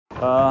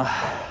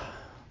I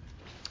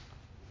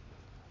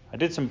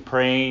did some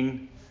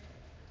praying,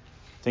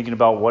 thinking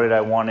about what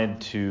I wanted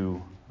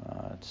to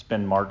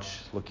spend March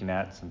looking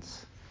at,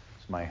 since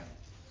it's my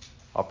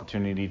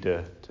opportunity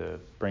to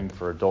bring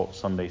for adult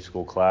Sunday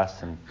school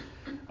class. And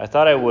I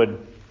thought I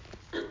would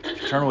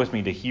turn with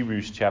me to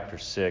Hebrews chapter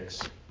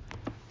 6.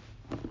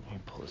 Let me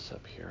pull this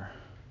up here.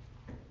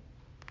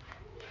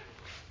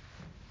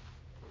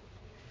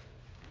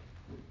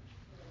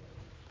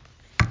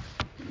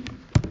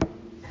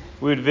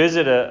 We would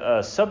visit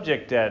a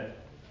subject that,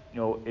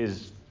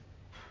 is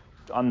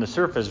on the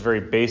surface very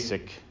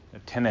basic, a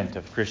tenet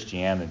of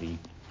Christianity.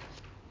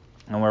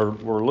 And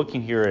we're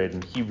looking here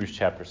in Hebrews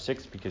chapter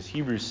 6, because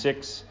Hebrews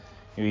 6,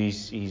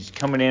 he's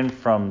coming in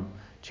from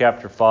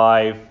chapter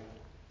 5,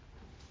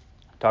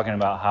 talking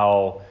about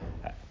how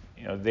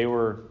they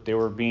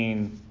were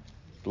being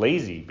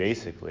lazy,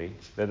 basically,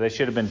 that they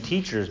should have been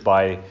teachers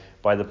by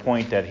the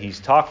point that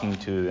he's talking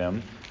to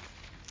them,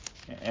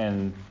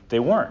 and they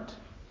weren't.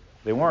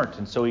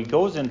 And so he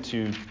goes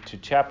into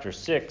chapter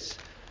 6,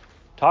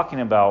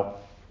 talking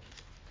about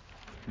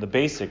the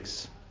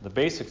basics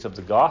of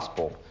the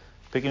gospel.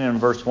 Picking in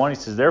verse 1, he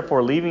says,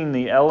 "Therefore, leaving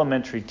the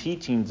elementary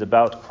teachings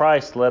about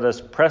Christ, let us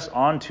press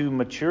on to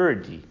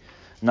maturity,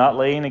 not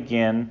laying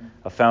again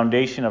a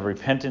foundation of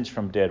repentance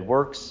from dead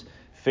works,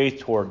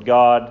 faith toward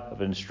God,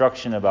 of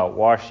instruction about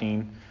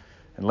washing,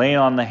 and laying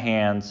on the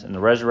hands, and the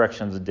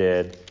resurrection of the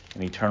dead,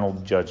 and eternal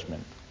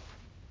judgment."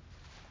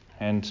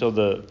 And so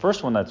the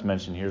first one that's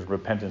mentioned here is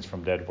repentance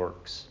from dead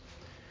works.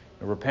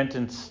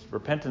 Repentance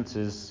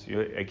is,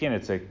 again,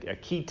 it's a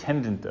key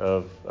tenet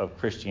of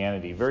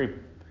Christianity, very,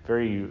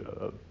 very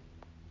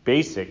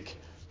basic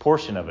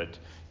portion of it.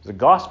 The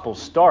gospel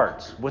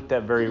starts with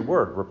that very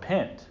word,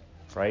 repent,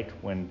 right?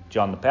 When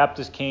John the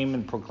Baptist came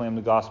and proclaimed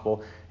the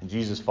gospel and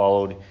Jesus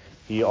followed,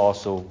 he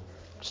also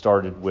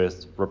started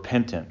with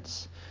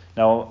repentance.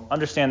 Now,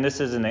 understand,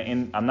 this isn't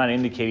I'm not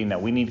indicating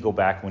that we need to go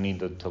back, we need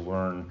to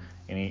learn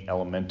any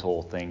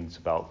elemental things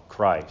about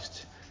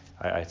Christ.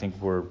 I think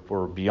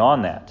we're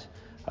beyond that.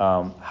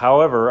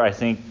 However, I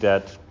think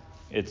that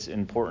it's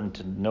important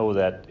to know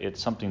that it's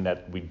something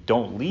that we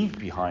don't leave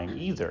behind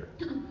either.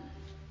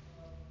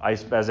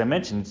 As I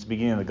mentioned, it's the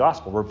beginning of the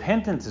gospel.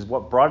 Repentance is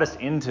what brought us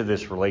into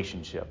this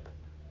relationship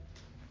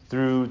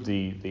through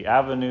the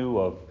avenue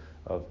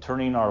of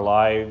turning our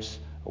lives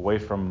away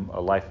from a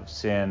life of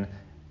sin,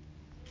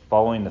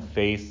 following the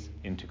faith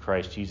into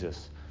Christ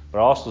Jesus. But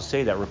I also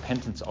say that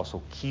repentance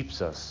also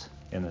keeps us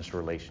in this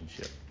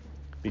relationship,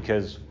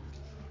 because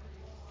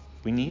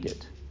we need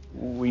it.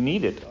 We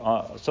need it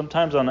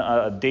sometimes on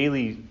a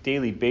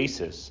daily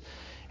basis.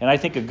 And I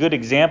think a good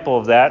example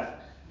of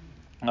that,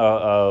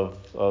 of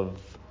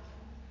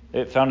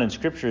it found in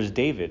Scripture, is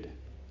David.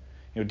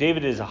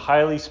 David is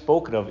highly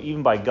spoken of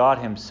even by God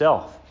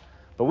himself.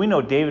 But we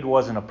know David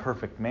wasn't a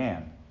perfect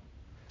man.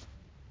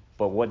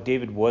 But what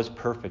David was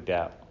perfect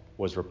at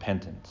was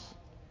repentance.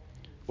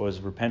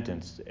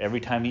 Every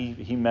time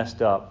he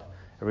messed up,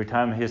 every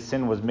time his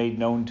sin was made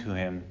known to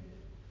him,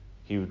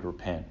 he would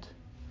repent.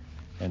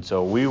 And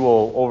so we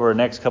will, over the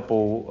next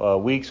couple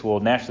weeks, we'll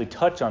naturally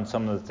touch on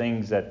some of the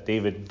things that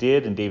David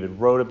did and David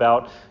wrote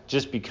about,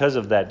 just because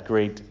of that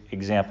great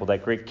example,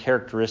 that great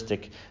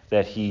characteristic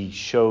that he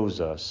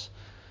shows us.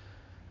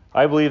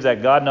 I believe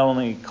that God not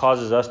only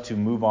causes us to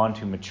move on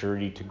to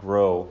maturity, to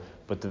grow,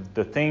 but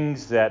the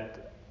things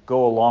that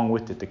go along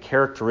with it, the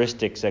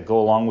characteristics that go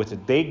along with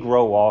it, they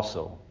grow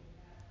also.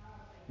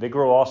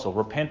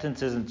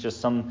 Repentance isn't just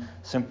some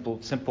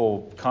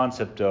simple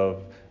concept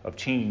of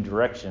changing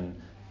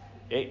direction.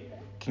 It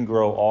can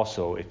grow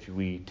also if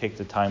we take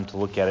the time to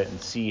look at it and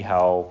see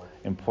how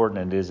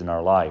important it is in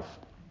our life.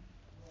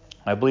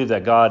 I believe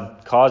that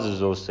God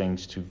causes those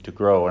things to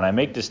grow. And I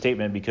make this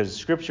statement because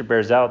Scripture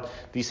bears out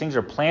these things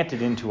are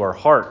planted into our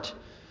heart,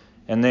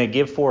 and they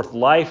give forth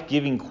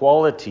life-giving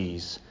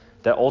qualities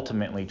that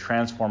ultimately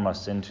transform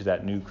us into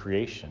that new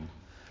creation.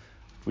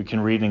 We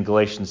can read in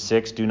Galatians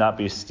 6, "Do not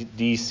be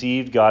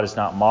deceived, God is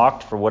not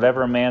mocked. For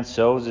whatever a man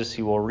sows, this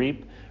he will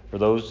reap. For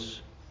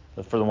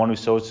the one who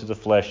sows to the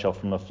flesh shall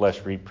from the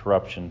flesh reap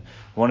corruption.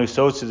 The one who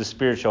sows to the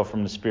Spirit shall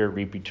from the Spirit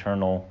reap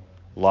eternal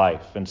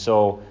life." And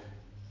so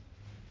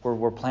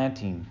we're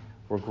planting,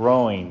 we're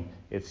growing,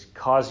 it's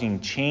causing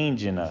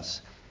change in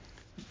us.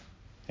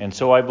 And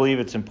so I believe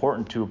it's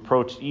important to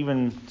approach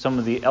even some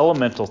of the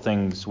elemental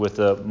things with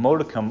a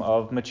modicum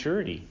of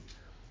maturity.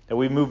 That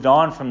we moved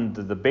on from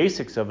the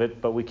basics of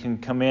it, but we can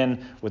come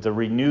in with a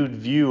renewed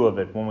view of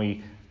it when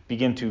we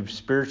begin to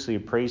spiritually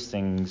appraise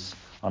things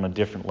on a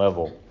different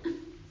level.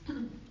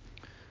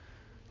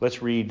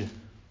 Let's read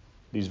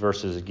these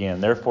verses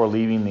again. "Therefore,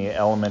 leaving the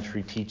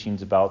elementary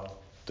teachings about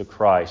the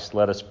Christ,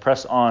 let us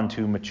press on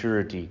to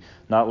maturity,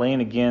 not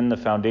laying again the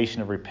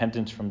foundation of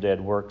repentance from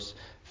dead works,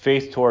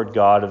 faith toward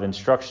God, of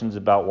instructions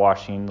about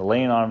washing, the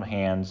laying on of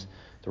hands,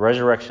 the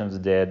resurrection of the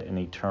dead, and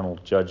eternal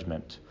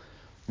judgment."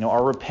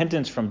 Our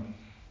repentance from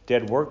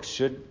dead works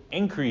should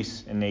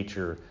increase in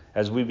nature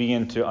as we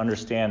begin to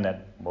understand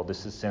that,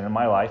 this is sin in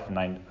my life and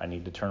I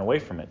need to turn away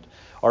from it.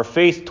 Our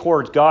faith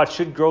towards God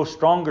should grow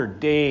stronger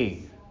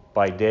day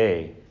by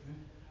day.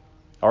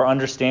 Our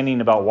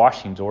understanding about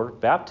washings or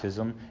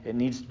baptism, it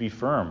needs to be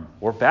firm.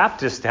 We're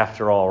Baptist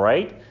after all,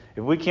 right?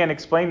 If we can't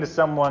explain to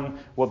someone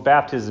what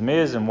baptism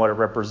is and what it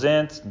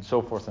represents and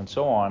so forth and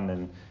so on,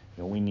 then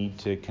we need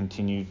to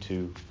continue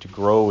to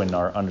grow in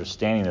our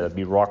understanding of it,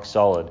 be rock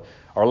solid.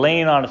 Our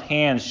laying on of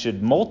hands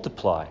should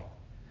multiply.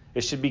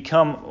 It should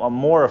become a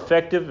more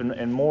effective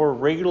and more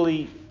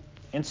regularly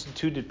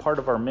instituted part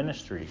of our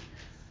ministry.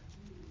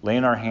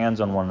 Laying our hands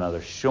on one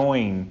another,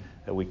 showing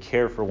that we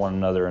care for one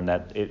another and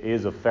that it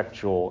is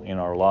effectual in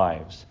our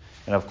lives.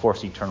 And of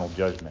course, eternal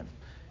judgment.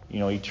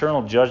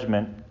 Eternal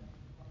judgment,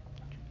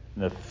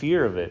 the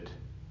fear of it,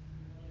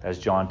 as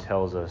John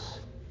tells us,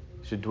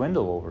 should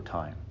dwindle over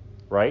time,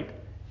 right?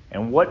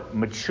 And what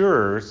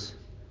matures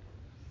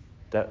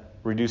that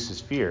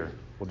reduces fear?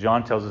 Well,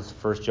 John tells us in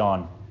 1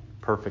 John,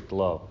 perfect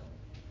love.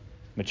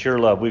 Mature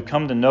love. We've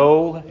come to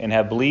know and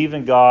have believed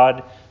in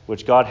God,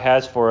 which God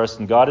has for us,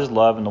 and God is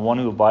love, and the one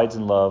who abides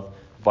in love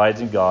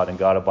abides in God, and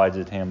God abides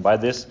in him. By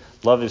this,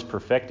 love is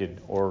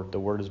perfected, or the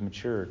word is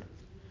matured,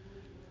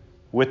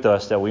 with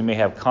us, that we may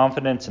have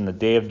confidence in the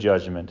day of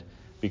judgment,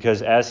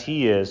 because as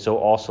he is, so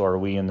also are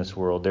we in this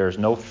world. There is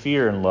no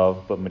fear in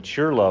love, but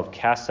mature love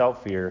casts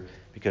out fear,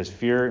 because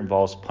fear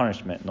involves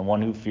punishment, and the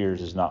one who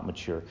fears is not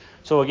mature.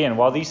 So again,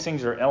 while these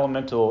things are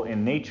elemental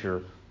in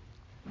nature,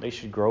 they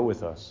should grow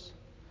with us.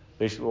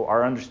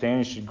 Our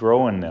understanding should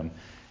grow in them.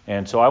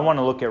 And so I want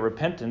to look at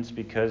repentance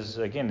because,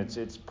 again,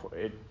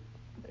 it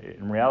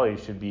in reality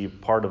should be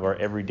part of our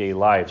everyday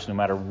lives, no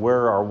matter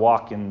where our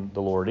walk in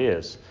the Lord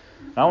is.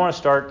 And I want to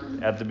start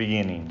at the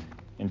beginning,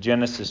 in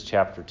Genesis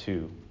chapter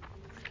 2.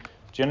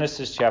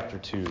 Genesis chapter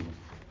 2.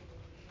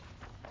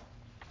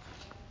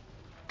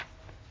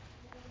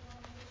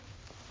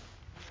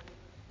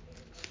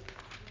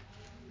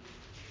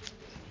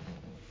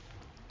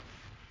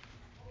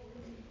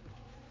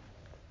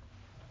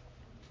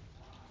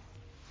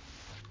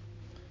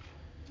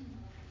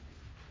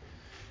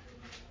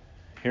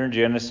 Here in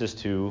Genesis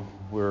 2,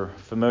 we're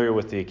familiar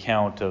with the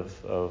account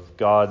of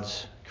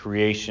God's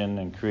creation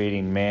and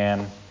creating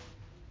man.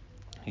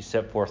 He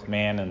set forth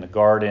man in the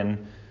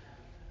garden,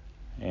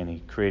 and he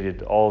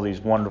created all these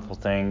wonderful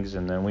things.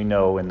 And then we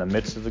know in the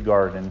midst of the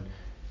garden,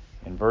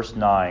 in verse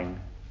 9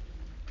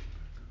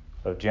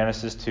 of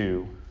Genesis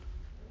 2,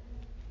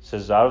 it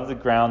says, out of the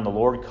ground the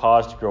Lord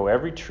caused to grow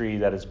every tree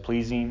that is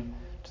pleasing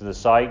to the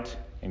sight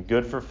and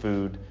good for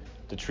food.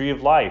 The tree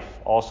of life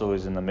also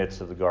is in the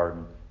midst of the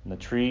garden, and the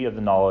tree of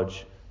the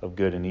knowledge of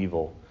good and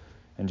evil.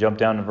 And jump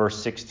down to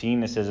verse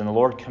 16. It says, and the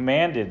Lord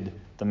commanded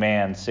the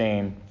man,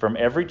 saying, from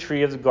every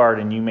tree of the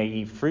garden you may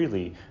eat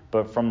freely,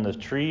 but from the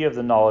tree of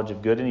the knowledge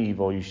of good and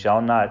evil you shall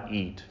not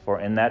eat, for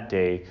in that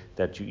day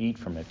that you eat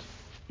from it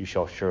you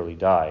shall surely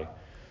die.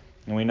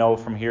 And we know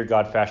from here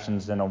God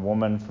fashions then a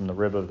woman from the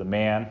rib of the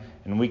man,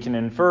 and we can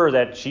infer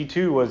that she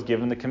too was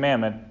given the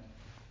commandment,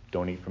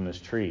 don't eat from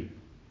this tree.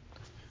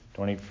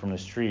 Don't eat from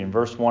this tree. In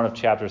verse 1 of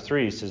chapter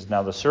 3, it says,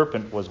 now the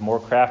serpent was more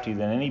crafty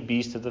than any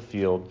beast of the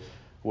field,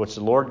 which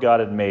the Lord God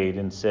had made,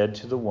 and said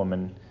to the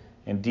woman,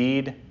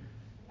 indeed,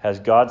 has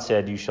God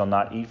said, you shall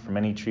not eat from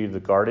any tree of the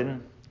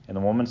garden? And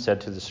the woman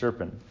said to the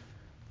serpent,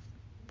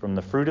 from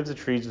the fruit of the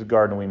trees of the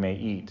garden we may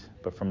eat,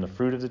 but from the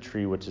fruit of the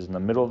tree which is in the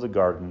middle of the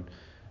garden,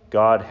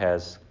 God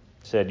has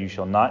said, you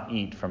shall not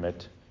eat from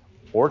it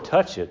or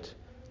touch it,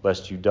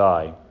 lest you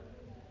die.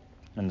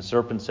 And the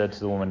serpent said to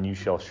the woman, you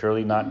shall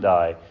surely not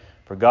die.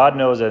 For God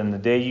knows that in the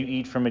day you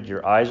eat from it,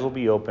 your eyes will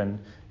be opened.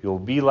 You will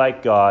be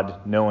like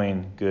God,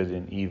 knowing good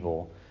and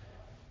evil.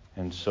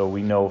 And so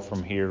we know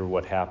from here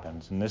what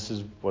happens. And this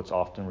is what's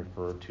often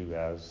referred to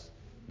as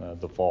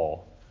the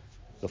fall.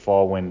 The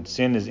fall when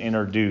sin is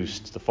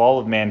introduced, the fall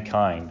of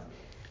mankind.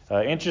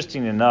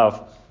 Interesting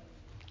enough,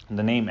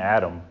 the name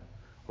Adam,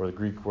 or the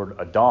Greek word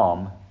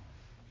Adam,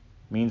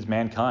 means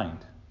mankind.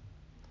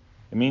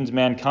 It means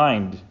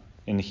mankind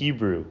in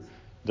Hebrew.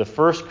 The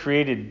first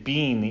created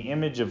being, the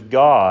image of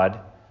God,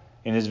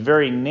 in his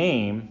very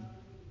name,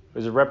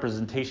 is a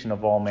representation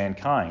of all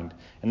mankind.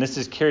 And this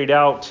is carried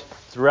out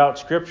throughout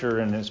Scripture,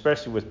 and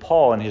especially with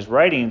Paul in his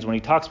writings, when he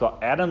talks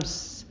about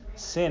Adam's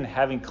sin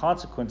having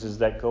consequences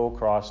that go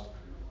across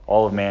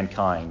all of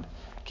mankind.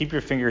 Keep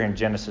your finger in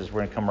Genesis. We're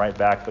going to come right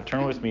back, but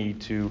turn with me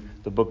to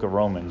the book of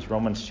Romans,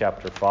 Romans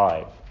chapter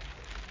 5. And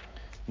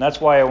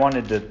that's why I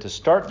wanted to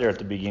start there at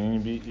the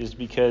beginning, is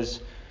because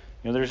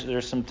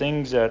there's some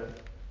things that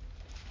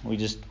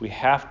we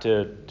have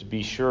to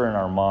be sure in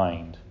our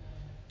mind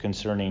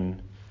concerning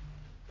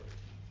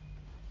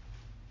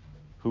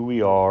who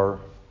we are,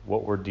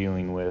 what we're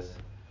dealing with.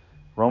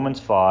 Romans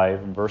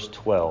 5 and verse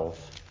 12.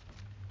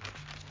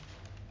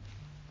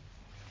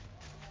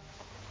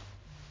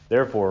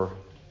 Therefore,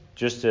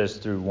 just as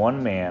through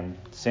one man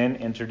sin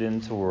entered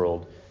into the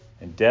world,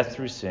 and death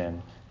through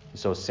sin, and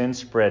so sin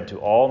spread to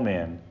all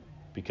men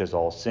because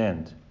all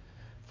sinned.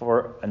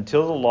 For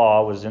until the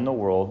law was in the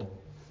world,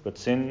 but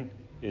sin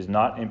is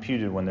not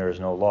imputed when there is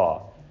no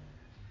law.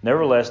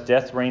 Nevertheless,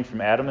 death reigned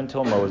from Adam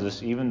until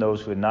Moses, even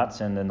those who had not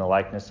sinned in the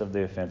likeness of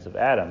the offense of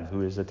Adam,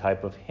 who is the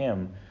type of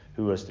him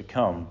who was to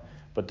come.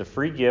 But the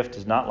free gift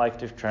is not like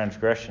the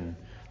transgression.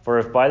 For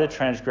if by the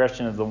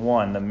transgression of the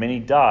one the many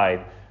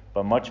died,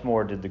 but much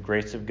more did the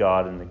grace of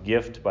God and the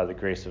gift by the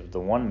grace of the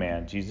one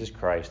man, Jesus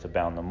Christ,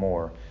 abound the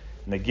more.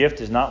 And the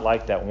gift is not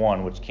like that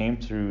one which came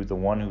through the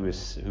one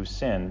who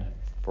sinned.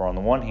 For on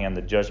the one hand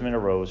the judgment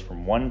arose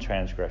from one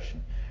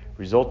transgression,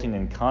 resulting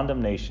in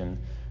condemnation,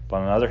 but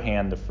on the other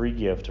hand the free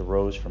gift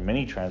arose from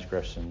many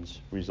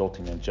transgressions,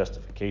 resulting in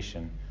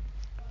justification.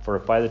 For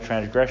if by the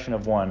transgression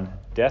of one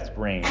death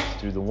reigned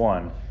through the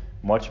one,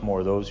 much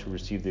more those who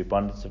receive the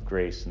abundance of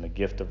grace and the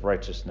gift of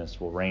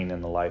righteousness will reign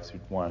in the life through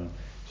one,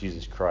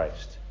 Jesus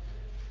Christ.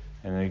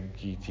 And then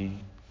he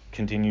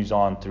continues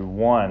on, through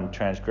one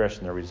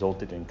transgression that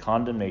resulted in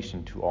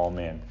condemnation to all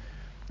men.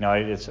 Now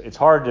it's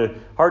hard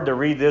to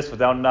read this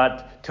without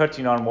not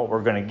touching on what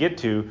we're going to get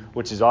to,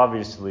 which is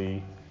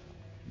obviously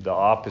the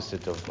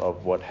opposite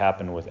of what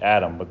happened with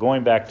Adam. But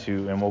going back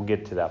to, and we'll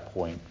get to that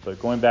point, but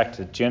going back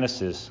to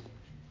Genesis,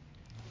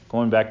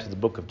 going back to the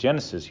book of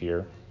Genesis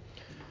here,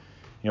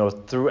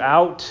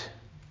 throughout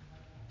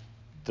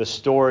the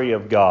story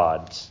of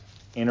God's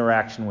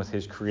interaction with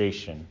his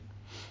creation,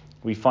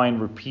 we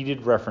find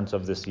repeated reference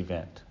of this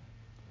event.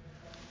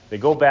 They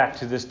go back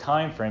to this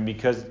time frame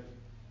because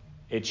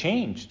it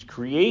changed.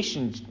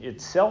 Creation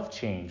itself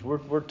changed.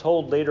 We're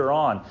told later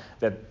on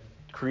that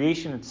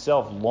creation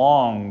itself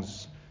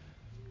longs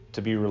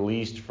to be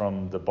released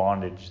from the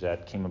bondage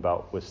that came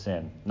about with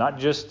sin. Not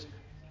just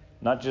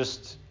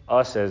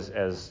us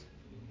as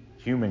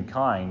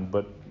humankind,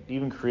 but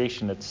even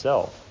creation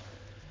itself.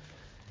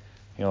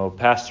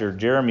 Pastor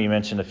Jeremy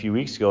mentioned a few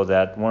weeks ago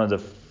that one of the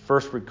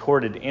first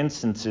recorded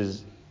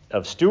instances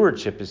of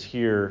stewardship is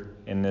here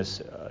in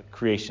this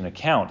creation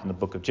account in the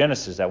book of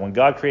Genesis, that when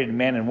God created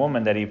man and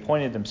woman, that he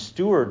appointed them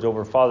stewards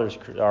over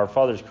our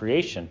Father's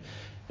creation.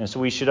 And so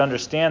we should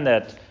understand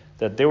that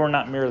they were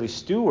not merely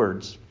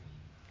stewards,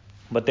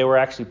 but they were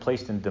actually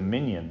placed in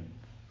dominion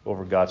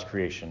over God's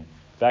creation.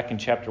 Back in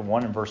chapter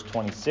 1 and verse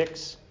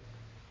 26,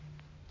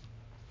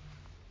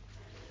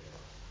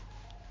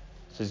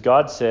 it says,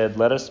 God said,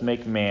 "Let us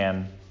make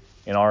man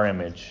in our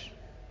image,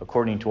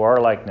 according to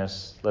our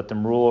likeness. Let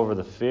them rule over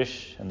the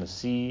fish and the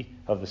sea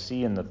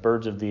and the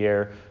birds of the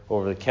air,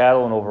 over the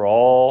cattle and over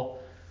all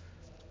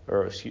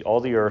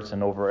the earth,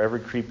 and over every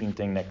creeping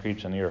thing that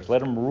creeps on the earth." Let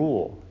them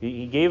rule.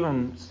 He gave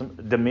them some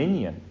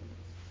dominion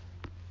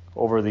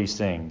over these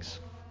things.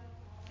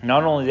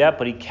 Not only that,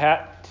 but he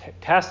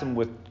tasked them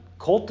with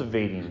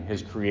cultivating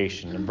his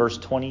creation. In verse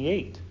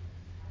 28,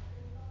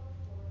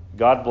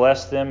 God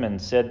blessed them and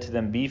said to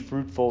them, "Be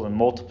fruitful and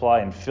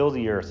multiply and fill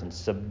the earth and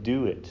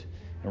subdue it,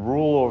 and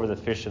rule over the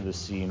fish of the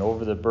sea and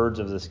over the birds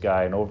of the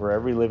sky and over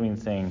every living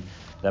thing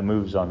that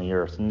moves on the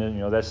earth."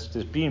 And that's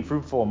just being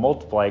fruitful and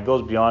multiply. It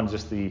goes beyond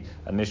just the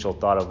initial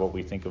thought of what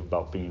we think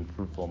about being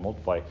fruitful and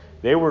multiply.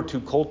 They were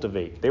to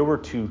cultivate. They were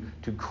to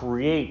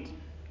create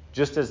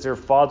just as their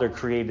Father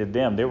created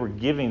them. They were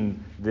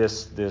giving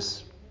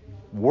this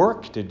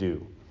work to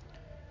do.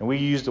 And we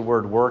use the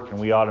word work and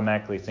we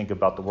automatically think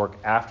about the work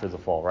after the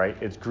fall, right?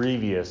 It's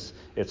grievous,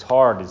 it's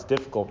hard, it's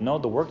difficult. No,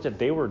 the work that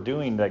they were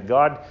doing, that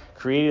God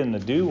created them to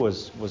do,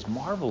 was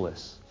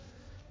marvelous.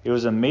 It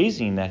was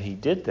amazing that he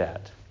did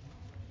that.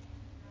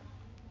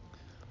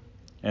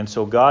 And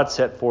so God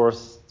set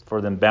forth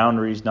for them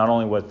boundaries, not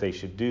only what they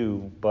should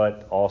do,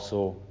 but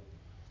also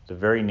the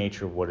very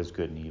nature of what is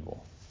good and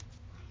evil.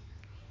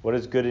 What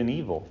is good and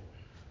evil?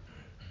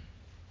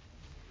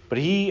 But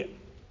he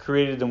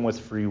created them with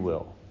free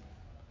will,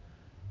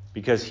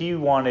 because he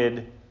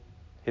wanted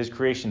his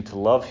creation to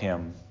love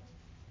him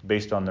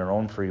based on their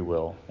own free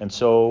will. And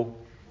so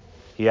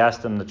he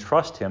asked them to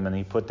trust him, and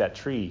he put that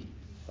tree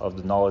of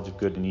the knowledge of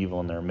good and evil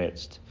in their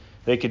midst.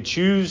 They could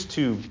choose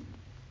to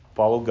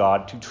follow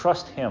God, to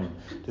trust him,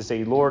 to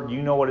say, "Lord,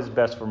 you know what is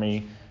best for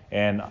me,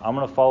 and I'm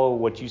going to follow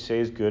what you say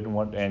is good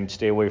and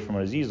stay away from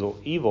what is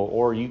evil."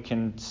 Or you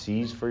can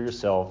seize for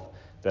yourself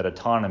that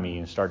autonomy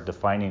and start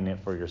defining it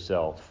for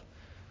yourself.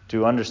 To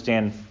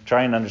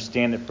try and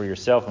understand it for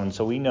yourself. And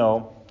so we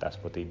know that's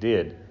what they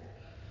did.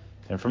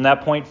 And from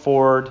that point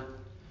forward,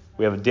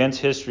 we have a dense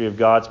history of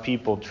God's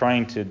people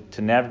trying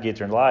to navigate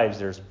their lives.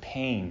 There's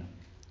pain.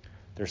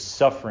 There's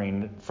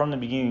suffering. From the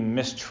beginning,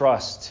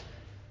 mistrust.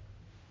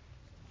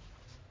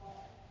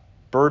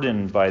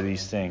 Burdened by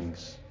these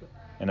things.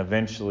 And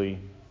eventually,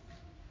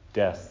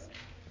 death.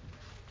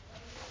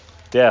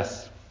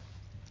 Death.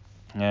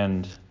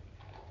 And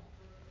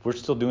we're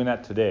still doing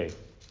that today.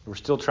 We're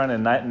still trying to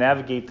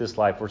navigate this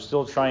life. We're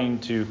still trying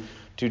to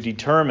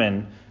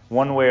determine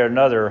one way or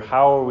another,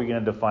 how are we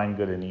going to define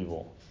good and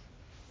evil?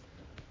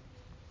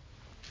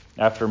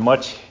 After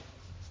much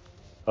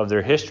of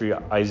their history,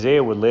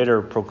 Isaiah would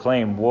later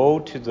proclaim, "Woe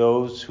to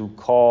those who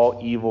call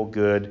evil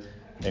good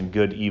and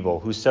good evil,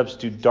 who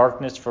substitute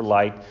darkness for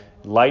light,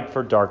 light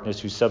for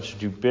darkness, who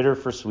substitute bitter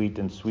for sweet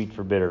and sweet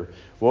for bitter.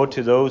 Woe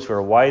to those who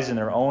are wise in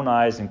their own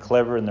eyes and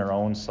clever in their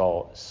own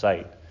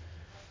sight."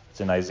 It's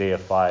in Isaiah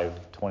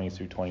 5:20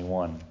 through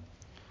 21.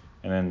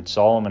 And then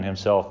Solomon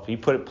himself, he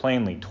put it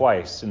plainly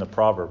twice in the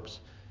Proverbs.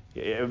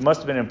 It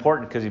must have been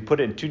important because he put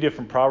it in two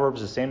different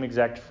Proverbs, the same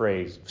exact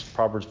phrase.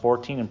 Proverbs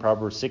 14 and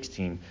Proverbs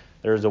 16.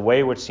 There is a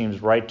way which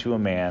seems right to a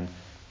man,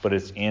 but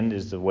its end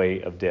is the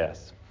way of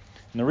death.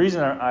 And the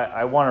reason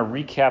I want to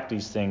recap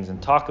these things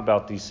and talk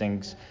about these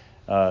things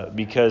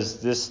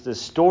because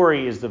this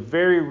story is the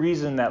very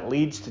reason that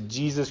leads to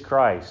Jesus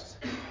Christ.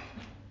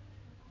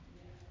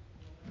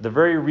 The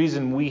very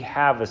reason we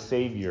have a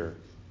Savior.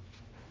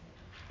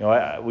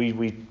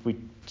 We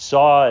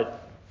saw it,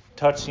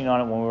 touching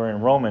on it when we were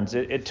in Romans.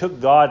 It took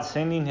God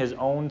sending his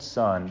own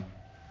Son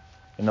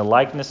in the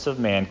likeness of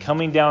man,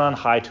 coming down on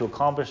high to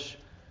accomplish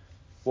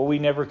what we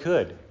never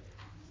could.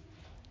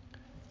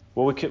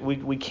 What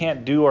we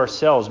can't do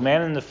ourselves.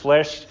 Man in the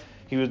flesh,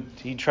 we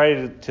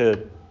tried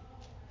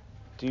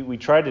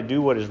to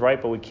do what is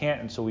right, but we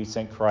can't, and so we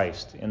sent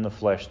Christ in the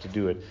flesh to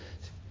do it.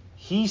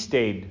 He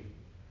stayed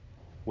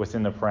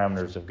within the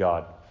parameters of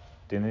God,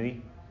 didn't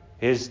he?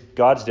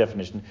 God's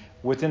definition,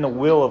 within the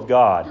will of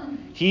God.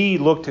 He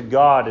looked to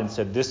God and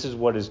said, this is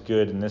what is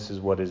good and this is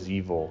what is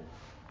evil.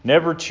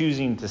 Never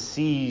choosing to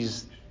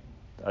seize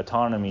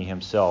autonomy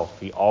himself.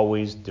 He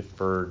always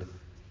deferred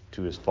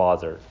to his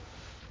Father.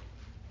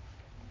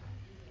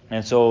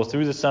 And so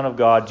through the Son of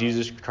God,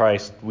 Jesus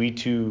Christ, we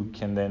too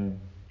can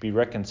then be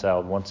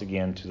reconciled once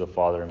again to the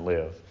Father and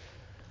live.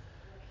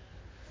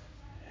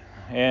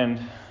 And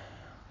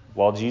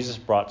while Jesus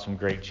brought some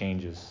great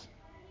changes,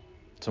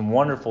 some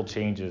wonderful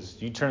changes.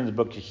 You turn to the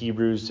book of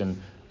Hebrews,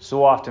 and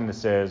so often it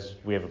says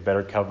we have a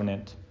better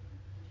covenant,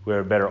 we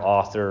have a better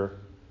author,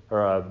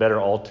 or a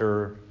better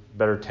altar,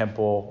 better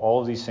temple.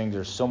 All of these things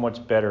are so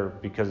much better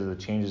because of the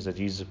changes that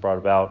Jesus brought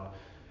about.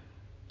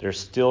 There's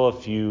still a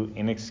few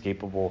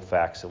inescapable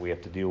facts that we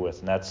have to deal with,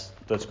 and let's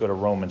go to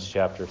Romans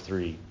chapter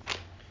 3.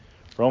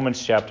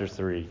 Romans chapter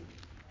 3.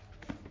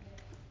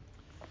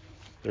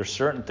 There's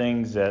certain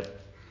things that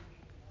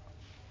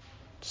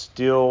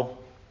still,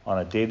 on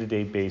a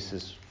day-to-day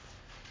basis,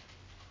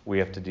 we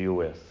have to deal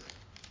with.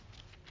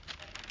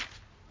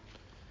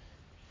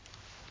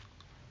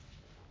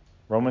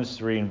 Romans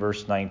 3 and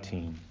verse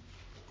 19.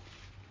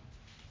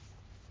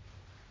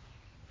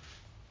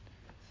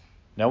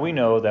 Now we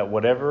know that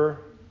whatever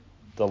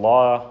the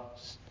law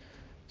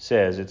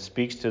says, it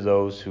speaks to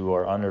those who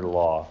are under the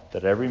law,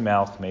 that every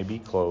mouth may be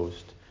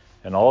closed,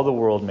 and all the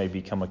world may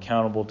become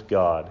accountable to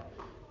God.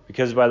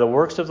 Because by the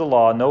works of the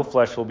law, no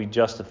flesh will be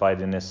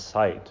justified in his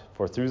sight,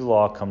 for through the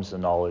law comes the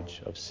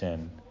knowledge of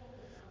sin.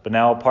 But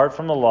now, apart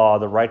from the law,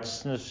 the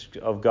righteousness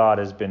of God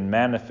has been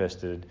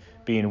manifested,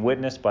 being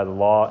witnessed by the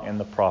law and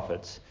the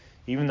prophets,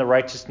 even the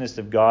righteousness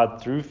of God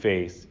through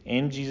faith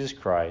in Jesus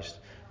Christ,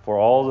 for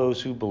all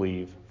those who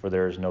believe, for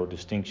there is no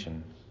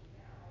distinction.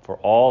 For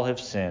all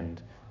have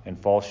sinned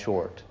and fall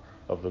short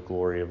of the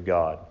glory of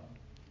God.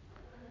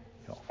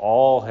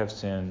 All have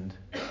sinned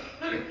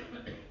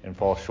and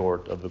fall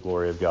short of the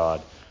glory of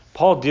God.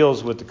 Paul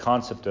deals with the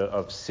concept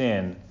of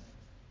sin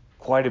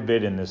quite a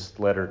bit in this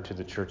letter to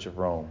the Church of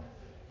Rome.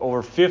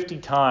 Over 50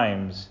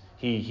 times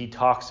he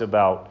talks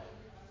about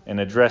and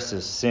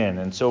addresses sin.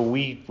 And so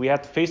we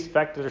have to face the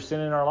fact that there's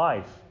sin in our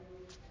life.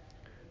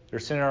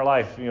 There's sin in our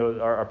life.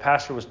 Our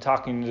pastor was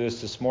talking to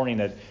us this morning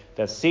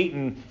that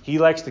Satan, he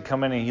likes to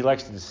come in and he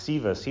likes to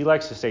deceive us. He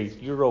likes to say,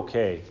 you're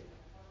okay.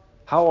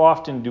 How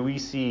often do we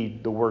see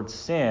the word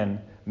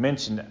sin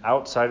mentioned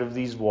outside of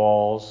these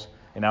walls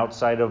and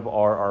outside of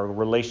our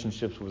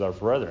relationships with our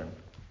brethren?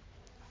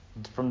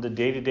 From the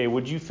day to day,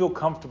 would you feel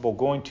comfortable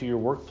going to your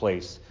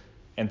workplace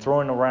and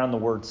throwing around the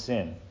word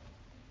sin?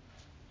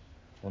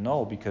 Well,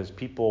 no, because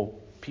people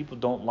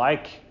don't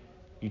like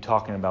you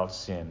talking about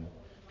sin,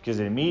 because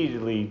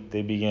immediately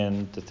they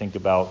begin to think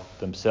about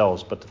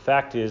themselves. But the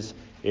fact is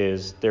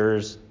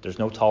there's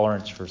no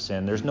tolerance for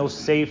sin. There's no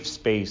safe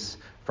space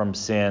from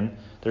sin.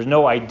 There's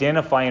no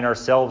identifying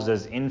ourselves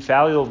as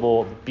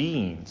infallible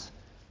beings.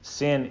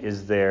 Sin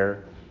is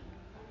there,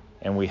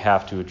 and we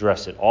have to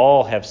address it.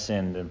 All have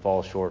sinned and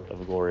fall short of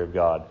the glory of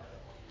God.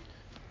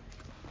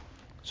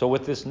 So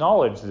with this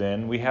knowledge,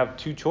 then, we have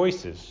two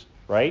choices,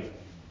 right?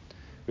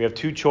 We have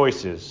two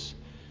choices.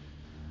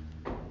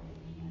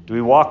 Do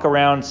we walk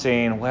around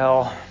saying,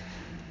 well,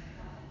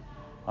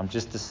 I'm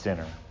just a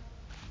sinner.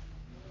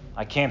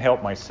 I can't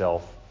help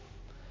myself.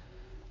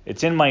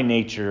 It's in my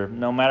nature.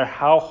 No matter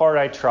how hard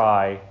I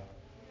try,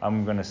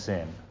 I'm going to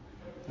sin.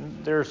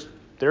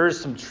 There is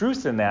some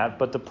truth in that,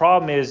 but the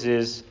problem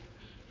is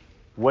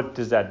what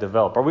does that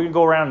develop? Are we going to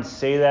go around and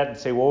say that and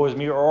say, woe is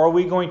me, or are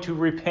we going to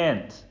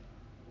repent?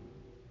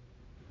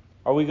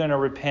 Are we going to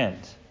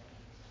repent?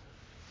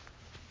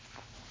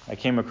 I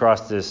came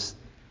across this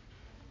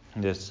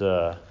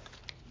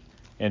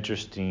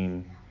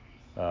interesting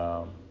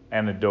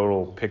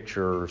anecdotal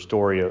picture or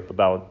story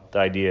about the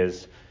idea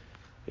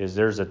is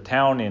there's a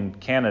town in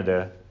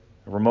Canada,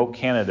 remote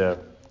Canada,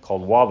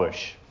 called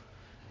Wabash.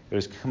 It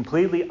was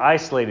completely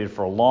isolated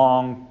for a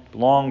long,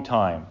 long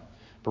time.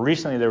 But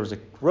recently there was a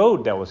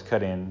road that was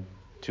cut in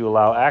to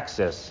allow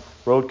access.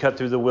 Road cut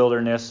through the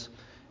wilderness.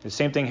 The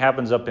same thing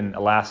happens up in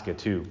Alaska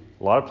too.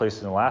 A lot of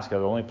places in Alaska,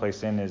 the only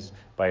place in is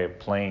by a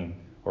plane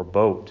or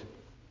boat.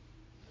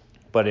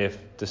 But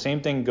if the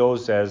same thing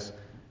goes as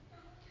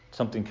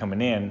something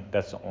coming in,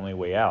 that's the only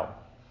way out,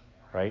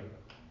 right?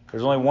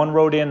 There's only one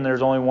road in,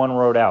 there's only one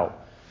road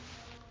out.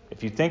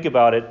 If you think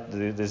about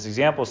it, this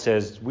example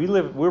says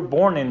we're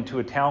born into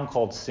a town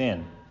called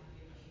sin.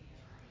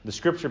 The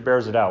scripture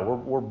bears it out.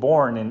 We're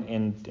born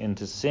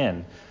into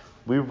sin.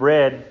 We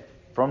read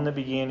from the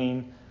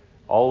beginning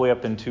all the way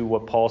up into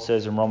what Paul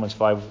says in Romans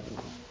 5.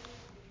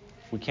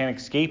 We can't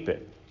escape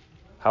it.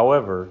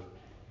 However,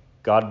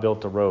 God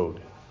built a road.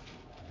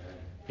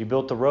 He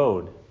built a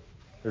road.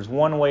 There's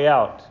one way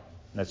out,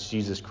 and that's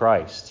Jesus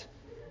Christ.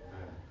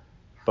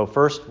 But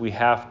first, we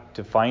have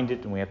to find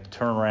it, and we have to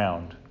turn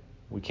around.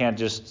 We can't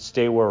just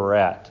stay where we're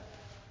at.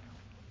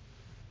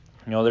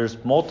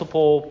 There's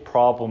multiple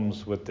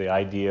problems with the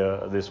idea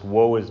of this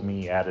woe is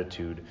me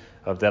attitude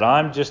of that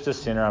I'm just a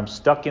sinner, I'm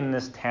stuck in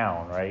this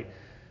town, right?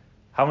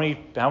 How many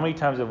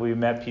times have we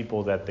met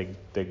people that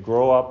they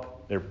grow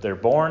up, they're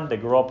born, they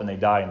grow up, and they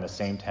die in the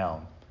same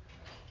town?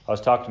 I was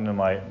talking to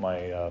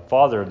my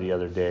father the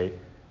other day.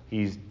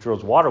 He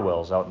drills water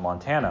wells out in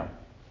Montana.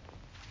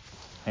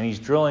 And he's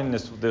drilling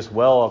this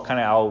well kind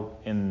of out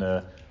in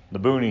the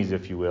boonies,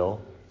 if you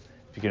will.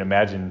 If you can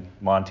imagine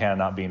Montana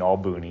not being all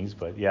boonies,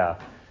 but yeah.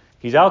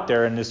 He's out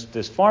there, and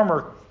this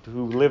farmer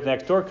who lived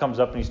next door comes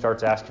up and he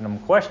starts asking him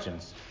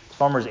questions. The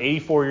farmer's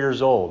 84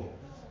 years old.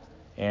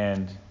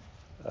 And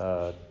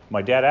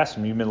my dad asked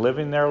him, "You've been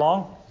living there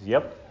long?" He said,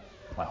 "Yep,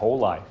 my whole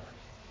life.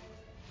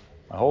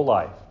 My whole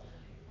life."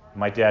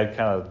 My dad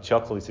kind of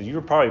chuckled. He said, "You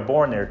were probably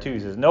born there too." He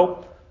says,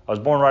 "Nope, I was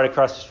born right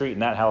across the street in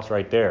that house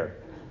right there."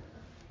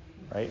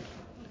 Right?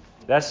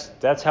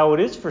 That's how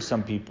it is for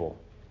some people.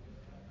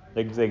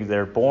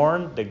 They're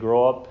born, they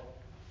grow up,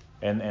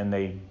 and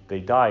they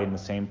die in the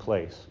same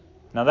place.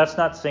 Now that's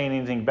not saying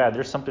anything bad.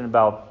 There's something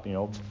about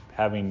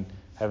having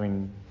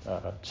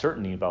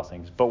certainty about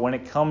things. But when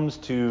it comes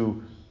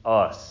to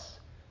us,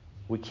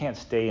 we can't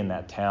stay in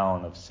that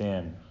town of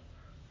sin.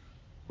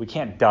 We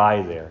can't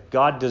die there.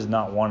 God does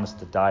not want us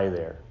to die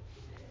there.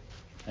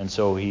 And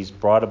so He's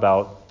brought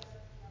about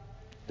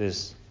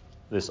this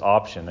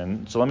option.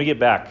 And so let me get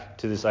back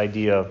to this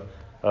idea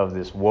of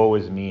this woe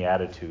is me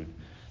attitude.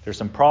 There's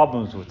some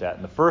problems with that.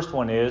 And the first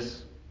one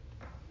is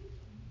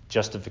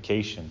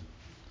justification.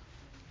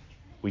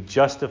 We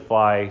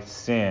justify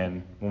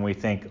sin when we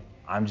think,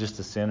 I'm just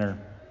a sinner.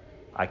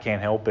 I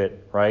can't help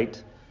it,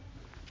 right?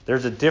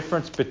 There's a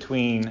difference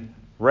between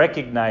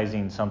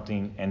recognizing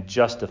something and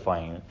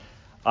justifying it.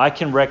 I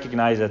can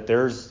recognize that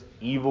there's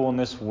evil in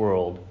this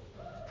world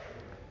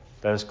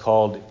that is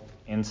called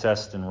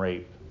incest and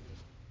rape.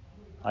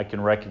 I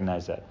can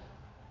recognize that.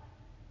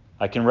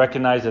 I can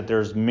recognize that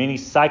there's many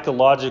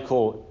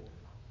psychological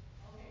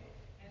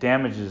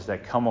damages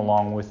that come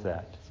along with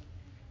that.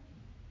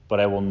 But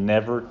I will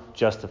never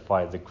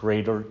justify the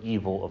greater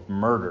evil of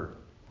murder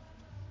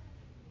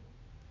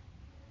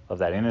of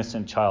that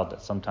innocent child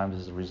that sometimes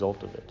is a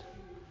result of it.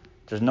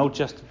 There's no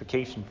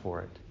justification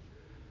for it.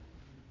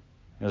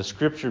 The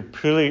Scripture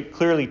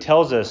clearly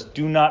tells us,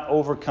 do not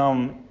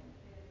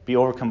be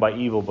overcome by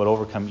evil, but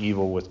overcome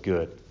evil with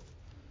good.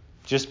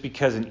 Just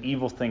because an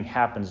evil thing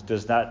happens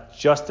does not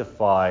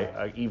justify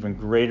an even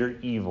greater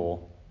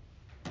evil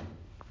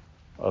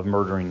of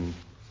murdering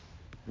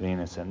the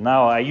innocent.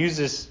 Now, I use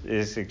this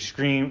as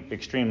extreme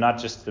not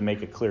just to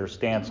make a clear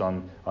stance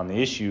on the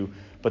issue,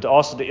 but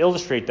also to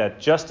illustrate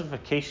that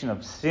justification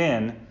of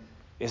sin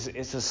is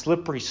a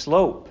slippery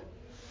slope.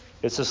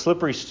 It's a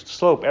slippery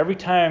slope. Every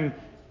time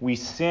we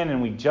sin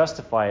and we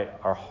justify it,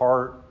 our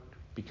heart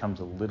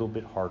becomes a little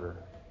bit harder.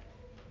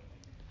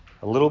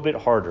 A little bit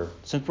harder.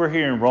 Since we're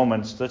here in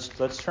Romans,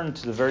 let's turn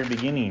to the very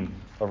beginning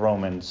of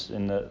Romans,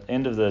 in the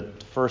end of the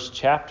first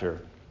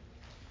chapter.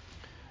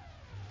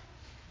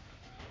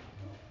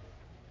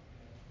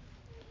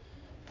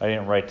 I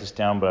didn't write this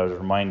down, but I was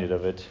reminded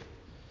of it.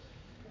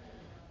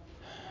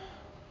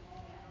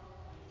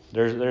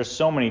 There's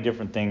so many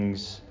different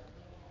things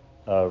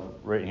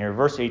written here.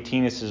 Verse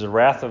 18, it says, "The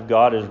wrath of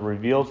God is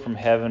revealed from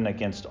heaven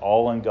against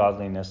all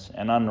ungodliness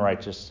and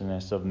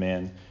unrighteousness of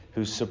men,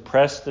 who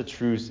suppress the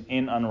truth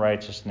in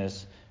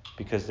unrighteousness,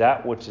 because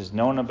that which is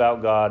known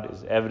about God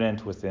is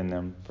evident within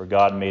them, for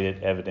God made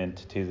it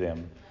evident to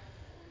them."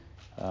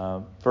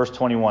 Verse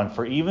 21,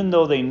 "For even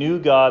though they knew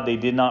God, they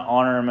did not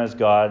honor Him as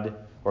God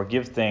or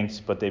give thanks,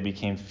 but they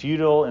became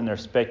futile in their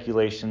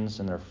speculations,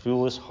 and their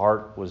foolish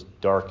heart was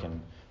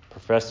darkened.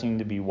 Professing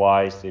to be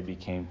wise, they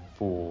became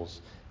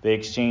fools. They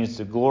exchanged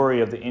the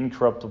glory of the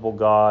incorruptible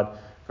God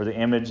for the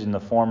image in the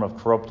form of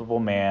corruptible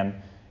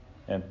man,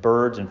 and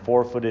birds and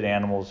four-footed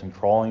animals and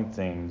crawling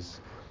things."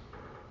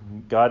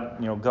 God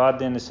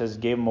then, it says,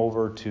 gave them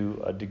over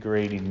to a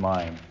degrading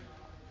mind.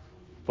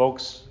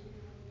 Folks,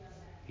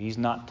 He's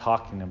not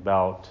talking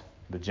about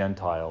the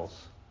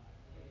Gentiles.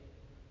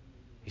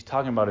 He's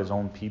talking about His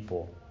own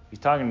people. He's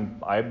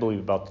talking, I believe,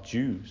 about the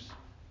Jews.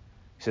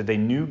 He said they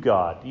knew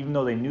God. Even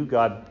though they knew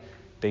God,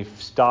 they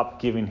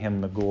stopped giving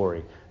Him the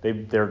glory.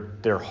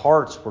 Their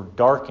hearts were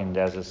darkened,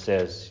 as it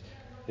says.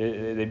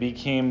 They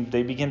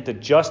began to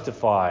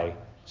justify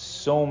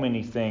so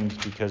many things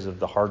because of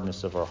the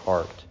hardness of our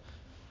heart.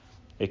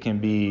 it can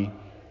be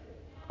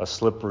a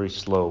slippery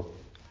slope.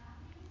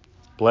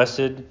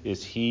 Blessed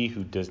is he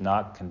who does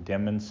not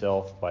condemn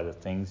himself by the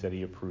things that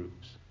he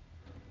approves.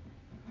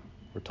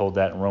 We're told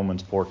that in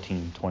Romans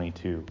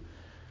 14:22.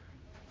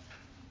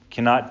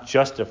 Cannot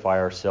justify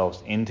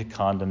ourselves into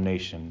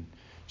condemnation.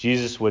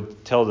 Jesus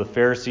would tell the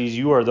Pharisees,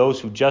 "You are those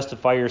who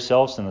justify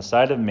yourselves in the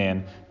sight of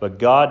men, but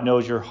God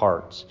knows your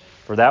hearts.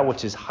 For that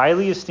which is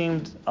highly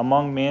esteemed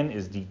among men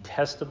is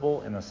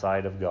detestable in the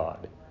sight of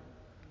God."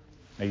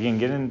 Again,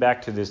 getting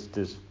back to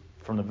this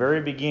from the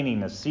very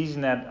beginning of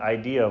seizing that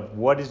idea of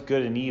what is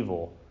good and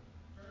evil,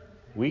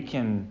 we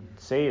can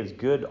say it's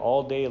good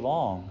all day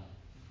long,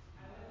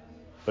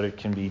 but it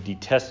can be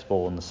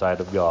detestable in the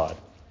sight of God.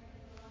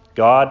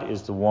 God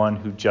is the one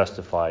who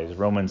justifies.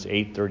 Romans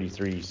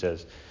 8:33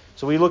 says.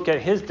 So we look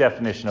at his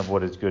definition of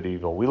what is good and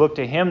evil. We look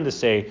to him to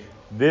say,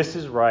 this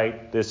is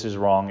right, this is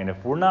wrong. And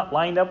if we're not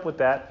lined up with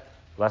that,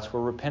 that's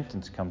where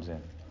repentance comes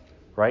in.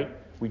 Right?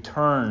 We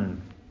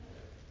turn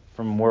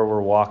from where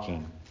we're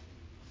walking.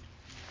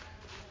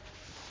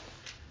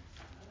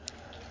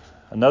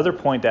 Another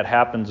point that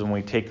happens when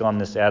we take on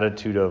this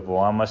attitude of, well,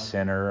 I'm a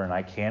sinner and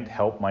I can't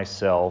help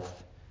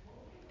myself,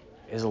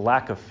 is a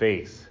lack of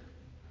faith.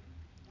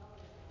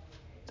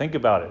 Think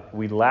about it.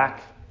 We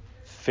lack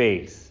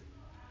faith.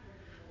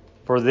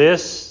 For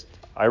this,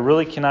 I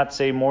really cannot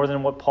say more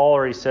than what Paul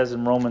already says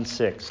in Romans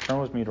 6. Turn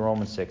with me to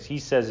Romans 6. He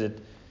says it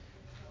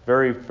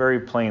very, very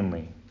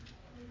plainly.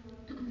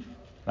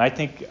 And I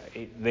think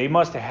they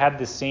must have had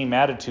the same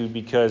attitude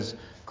because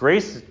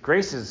grace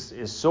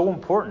is so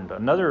important,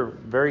 another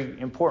very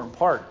important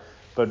part.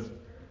 But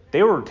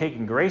they were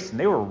taking grace and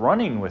they were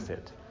running with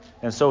it.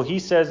 And so he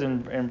says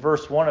in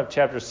verse 1 of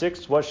chapter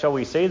 6, what shall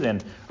we say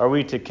then? Are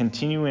we to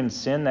continue in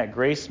sin that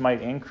grace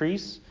might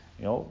increase?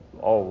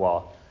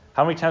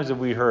 How many times have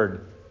we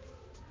heard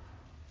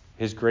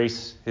his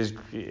grace,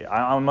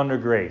 I'm under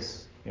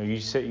grace?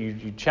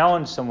 You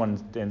challenge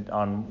someone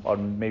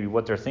on maybe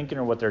what they're thinking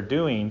or what they're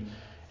doing,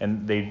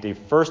 and they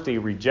first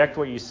reject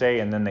what you say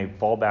and then they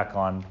fall back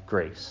on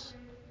grace.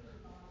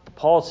 But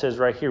Paul says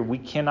right here, we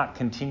cannot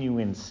continue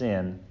in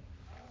sin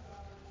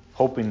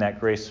hoping that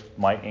grace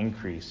might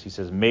increase. He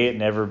says, may it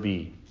never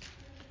be.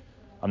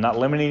 I'm not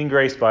limiting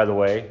grace, by the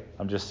way.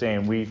 I'm just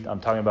saying I'm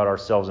talking about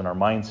ourselves and our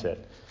mindset.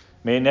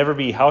 May it never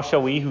be. How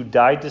shall we who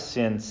died to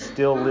sin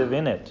still live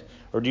in it?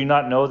 Or do you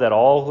not know that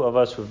all of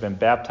us who have been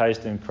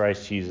baptized in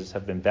Christ Jesus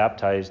have been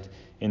baptized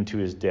into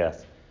his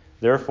death?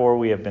 Therefore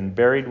we have been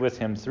buried with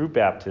him through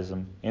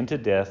baptism into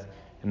death,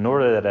 in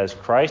order that as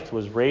Christ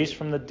was raised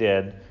from the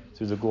dead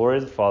through the glory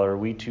of the Father,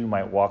 we too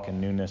might walk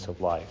in newness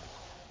of life.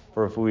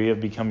 For if we have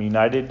become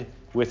united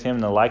with him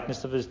in the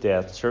likeness of his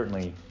death,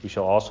 certainly we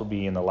shall also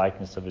be in the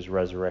likeness of his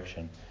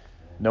resurrection.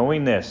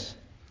 Knowing this,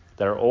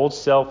 that our old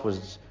self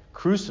was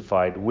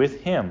crucified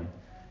with him,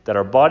 that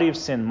our body of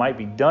sin might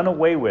be done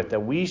away with,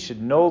 that we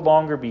should no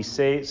longer be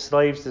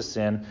slaves to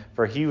sin,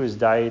 for he who has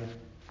died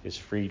is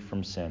freed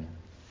from sin.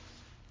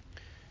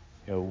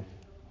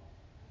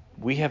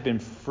 We have been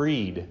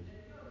freed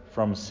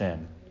from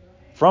sin.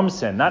 From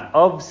sin, not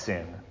of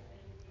sin.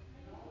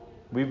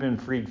 We've been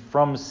freed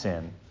from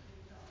sin.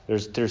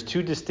 There's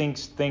two distinct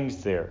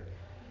things there.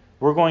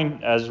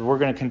 As we're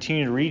going to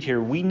continue to read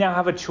here, we now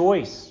have a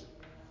choice.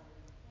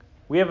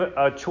 We have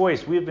a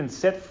choice. We have been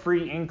set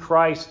free in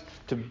Christ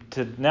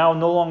to now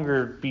no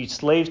longer be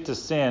slaves to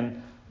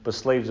sin, but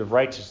slaves of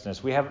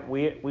righteousness.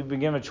 We've been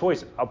given a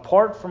choice.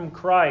 Apart from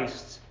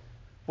Christ,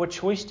 what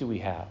choice do we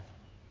have?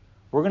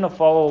 We're going to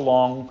follow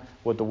along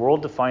what the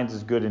world defines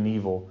as good and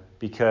evil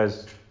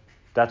because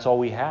that's all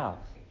we have.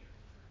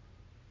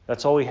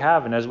 That's all we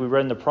have. And as we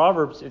read in the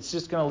Proverbs, it's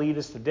just going to lead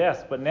us to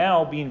death. But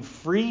now, being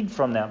freed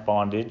from that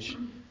bondage,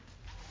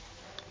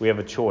 we have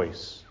a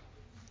choice.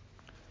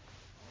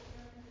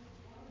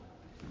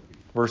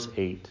 Verse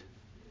 8.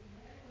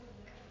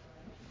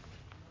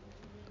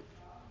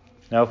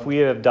 Now, if we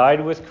have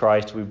died with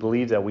Christ, we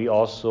believe that we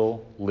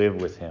also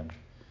live with him.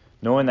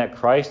 Knowing that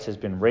Christ has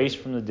been raised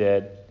from the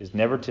dead, is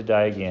never to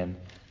die again,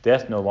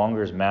 death no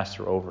longer is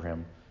master over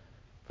him.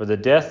 For the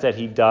death that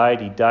he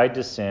died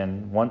to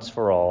sin once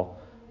for all,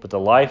 but the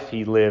life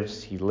he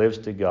lives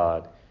to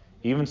God.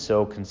 Even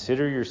so,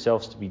 consider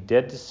yourselves to be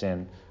dead to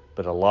sin,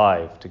 but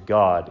alive to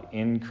God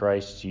in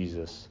Christ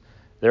Jesus.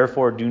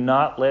 Therefore, do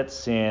not let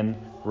sin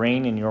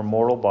reign in your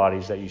mortal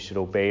bodies that you should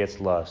obey its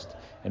lust.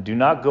 And do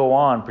not go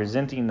on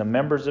presenting the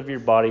members of your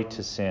body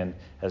to sin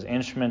as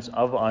instruments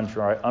of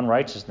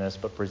unrighteousness,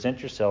 but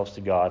present yourselves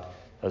to God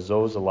as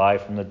those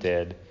alive from the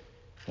dead,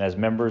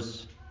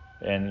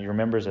 and your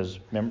members as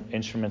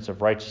instruments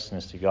of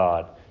righteousness to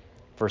God.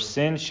 For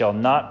sin shall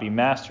not be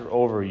master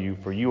over you,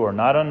 for you are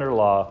not under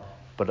law,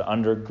 but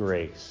under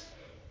grace.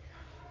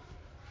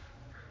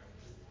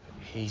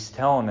 He's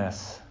telling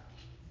us,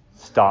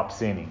 stop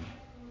sinning.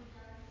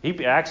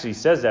 He actually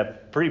says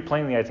that pretty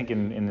plainly, I think,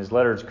 in his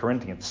letter to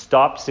Corinthians.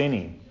 Stop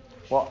sinning.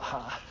 Well,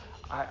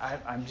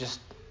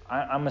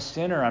 I'm a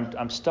sinner.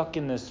 I'm stuck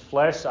in this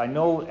flesh. I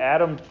know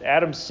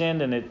Adam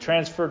sinned and it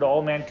transferred to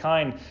all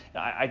mankind.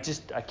 I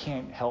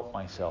can't help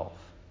myself.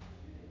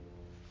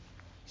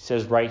 He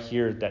says right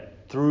here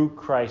that through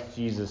Christ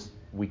Jesus,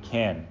 we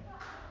can.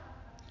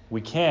 We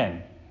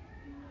can.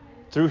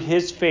 Through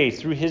his faith,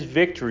 through his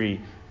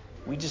victory,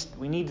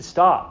 we need to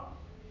stop.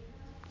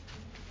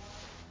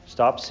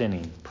 Stop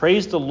sinning.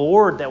 Praise the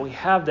Lord that we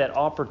have that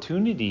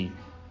opportunity.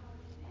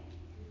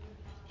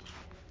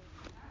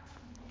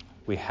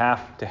 We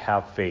have to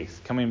have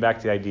faith. Coming back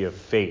to the idea of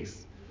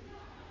faith.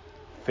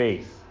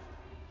 Faith.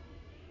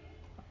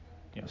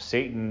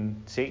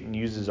 Satan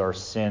uses our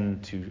sin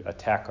to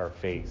attack our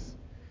faith.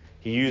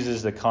 He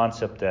uses the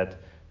concept that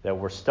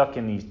we're stuck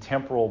in these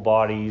temporal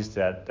bodies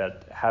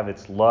that have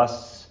its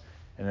lusts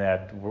and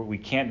that we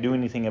can't do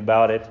anything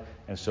about it.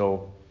 And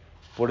so,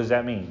 what does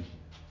that mean?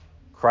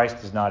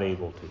 Christ is not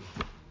able to.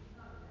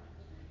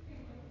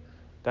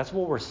 That's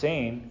what we're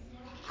saying.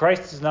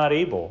 Christ is not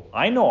able.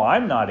 I know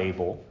I'm not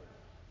able.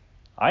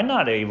 I'm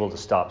not able to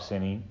stop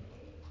sinning.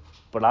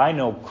 But I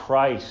know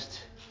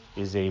Christ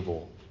is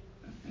able.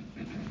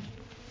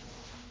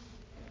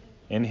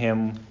 In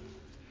him,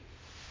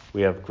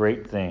 we have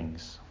great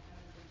things.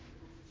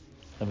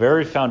 The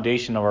very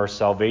foundation of our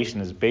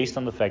salvation is based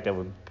on the fact that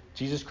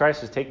Jesus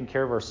Christ has taken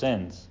care of our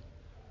sins.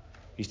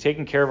 He's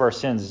taken care of our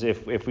sins.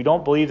 If we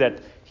don't believe that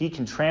he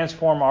can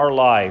transform our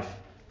life,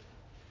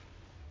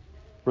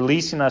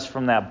 releasing us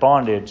from that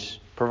bondage,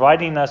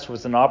 providing us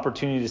with an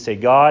opportunity to say,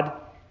 God,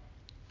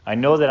 I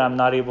know that I'm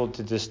not able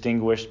to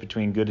distinguish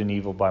between good and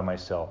evil by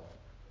myself.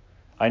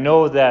 I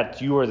know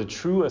that you are the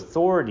true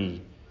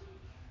authority,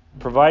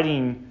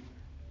 providing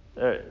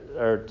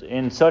or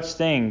in such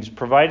things,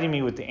 providing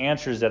me with the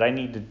answers that I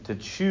need to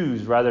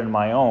choose rather than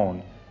my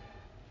own.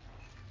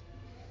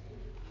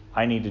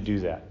 I need to do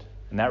that.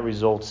 And that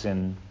results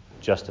in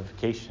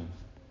justification,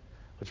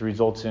 which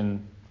results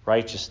in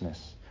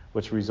righteousness,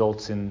 which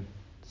results in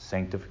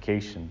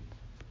sanctification,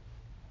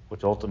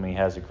 which ultimately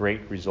has a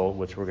great result,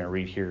 which we're going to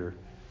read here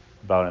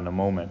about in a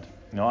moment.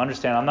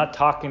 Understand, I'm not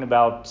talking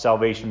about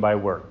salvation by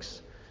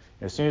works.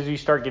 As soon as you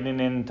start getting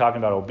in and talking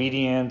about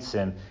obedience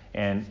and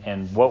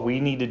what we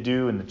need to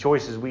do and the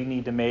choices we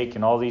need to make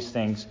and all these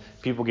things,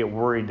 people get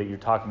worried that you're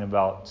talking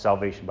about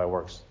salvation by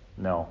works.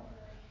 No,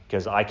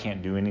 because I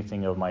can't do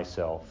anything of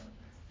myself.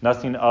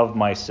 Nothing of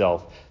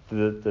myself.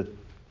 The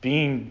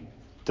being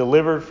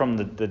delivered from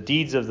the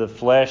deeds of the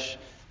flesh,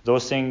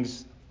 those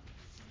things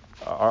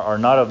are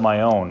not of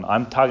my own.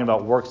 I'm talking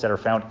about works that are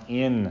found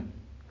in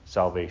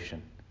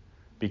salvation.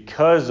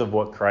 Because of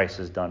what Christ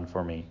has done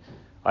for me,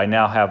 I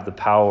now have the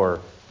power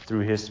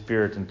through his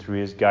Spirit and through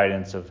his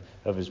guidance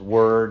of his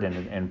word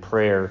and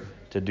prayer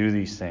to do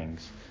these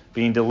things.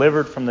 Being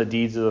delivered from the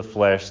deeds of the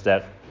flesh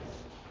that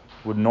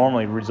would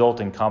normally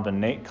result in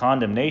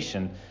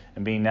condemnation,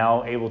 and being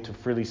now able to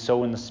freely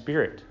sow in the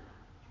Spirit,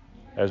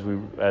 as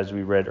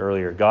we read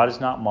earlier. God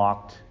is not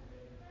mocked.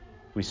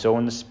 We sow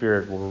in the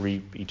Spirit, we'll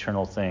reap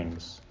eternal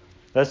things.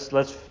 Let's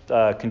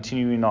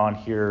continuing on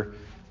here.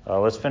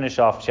 Let's finish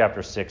off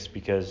chapter 6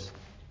 because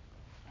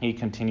he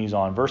continues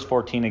on. Verse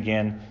 14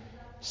 again.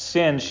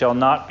 Sin shall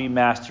not be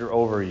master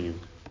over you.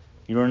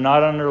 You are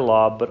not under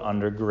law, but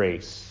under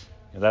grace.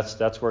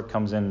 That's where it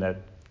comes in that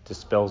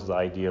dispels the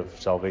idea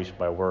of salvation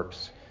by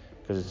works,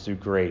 because it's through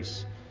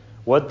grace.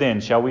 What then?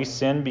 Shall we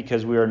sin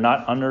because we are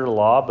not under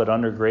law, but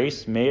under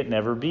grace? May it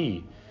never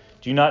be.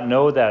 Do you not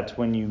know that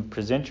when you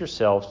present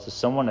yourselves to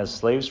someone as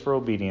slaves for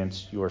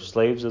obedience, you are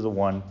slaves of the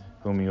one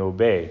whom you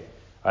obey,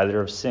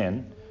 either of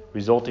sin,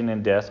 resulting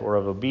in death, or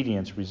of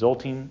obedience,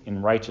 resulting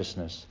in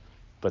righteousness?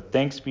 But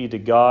thanks be to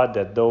God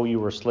that though you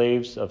were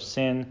slaves of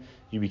sin,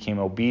 you became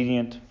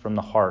obedient from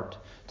the heart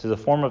to the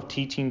form of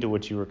teaching to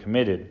which you were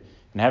committed.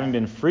 And having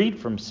been freed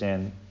from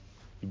sin,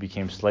 you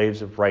became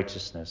slaves of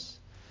righteousness.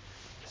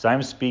 As I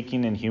am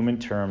speaking in human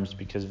terms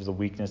because of the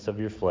weakness of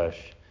your flesh,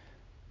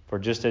 for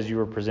just as you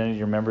were presented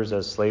your members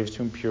as slaves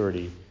to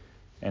impurity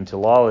and to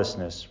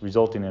lawlessness,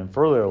 resulting in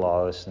further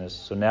lawlessness,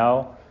 so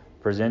now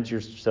present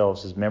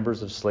yourselves as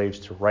members of slaves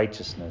to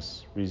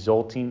righteousness,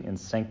 resulting in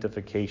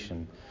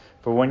sanctification.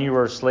 For when you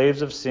were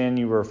slaves of sin,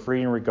 you were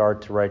free in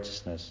regard to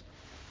righteousness.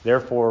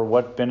 Therefore,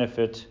 what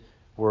benefit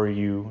were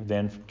you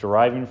then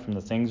deriving from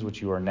the things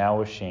which you are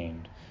now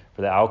ashamed?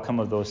 For the outcome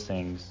of those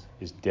things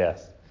is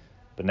death.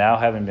 But now,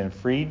 having been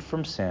freed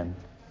from sin,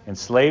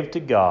 enslaved to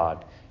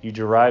God, you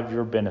derive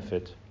your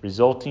benefit,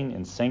 resulting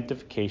in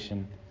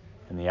sanctification,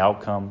 and the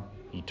outcome,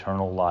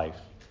 eternal life.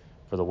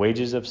 For the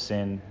wages of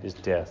sin is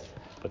death,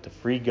 but the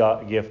free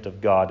gift of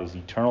God is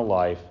eternal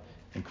life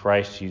in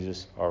Christ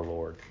Jesus our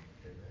Lord.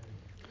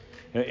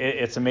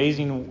 It's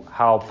amazing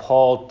how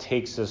Paul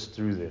takes us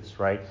through this,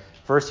 right?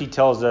 First he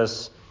tells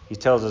us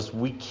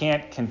we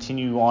can't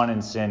continue on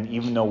in sin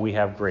even though we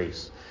have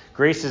grace.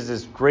 Grace is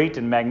this great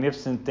and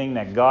magnificent thing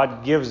that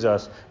God gives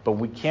us, but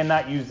we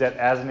cannot use that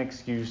as an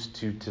excuse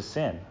to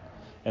sin.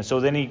 And so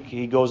then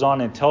he goes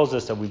on and tells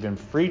us that we've been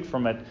freed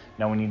from it.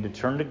 Now we need to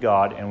turn to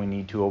God and we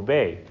need to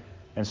obey.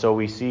 And so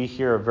we see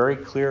here a very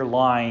clear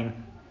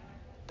line,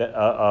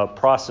 a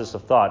process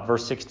of thought.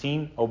 Verse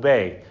 16,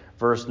 obey.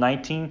 Verse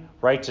 19,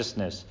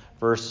 righteousness.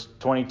 Verse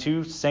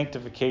 22,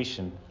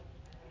 sanctification.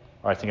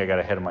 I think I got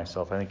ahead of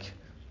myself. I think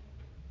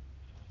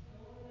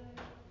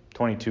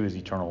 22 is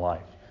eternal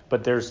life.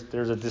 but there's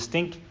a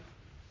distinct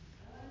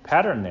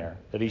pattern there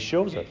that he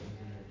shows us.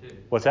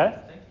 What's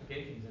that?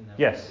 Sanctification's in that.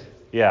 Yes.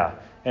 Yeah.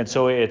 And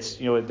so it's,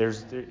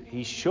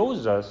 he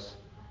shows us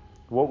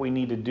what we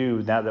need to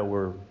do now that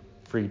we're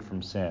freed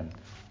from sin.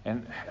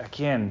 And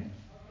again,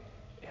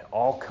 it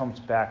all comes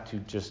back to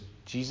just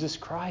Jesus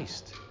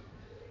Christ.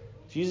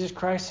 Jesus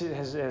Christ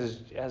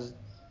has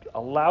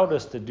allowed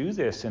us to do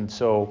this. And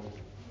so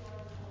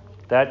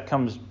that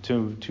comes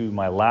to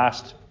my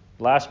last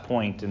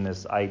point in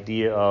this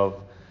idea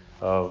of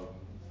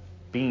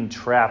being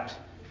trapped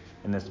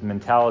in this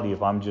mentality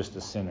of I'm just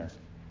a sinner.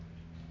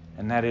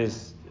 And that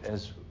is,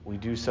 as we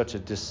do such a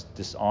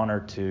dishonor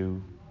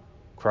to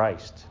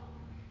Christ.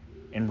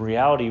 In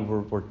reality,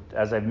 we're,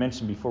 as I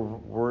mentioned before,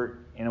 we're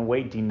in a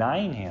way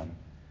denying him.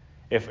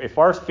 If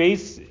our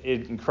faith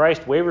in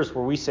Christ wavers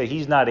where we say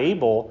he's not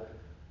able,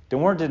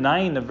 then we're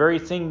denying the very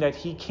thing that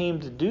he came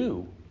to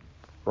do,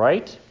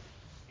 right?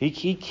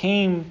 He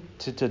came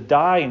to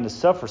die and to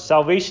suffer.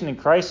 Salvation in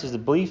Christ is the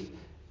belief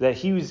that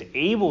he was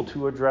able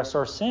to address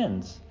our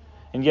sins.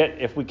 And yet,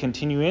 if we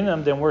continue in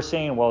them, then we're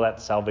saying, well,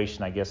 that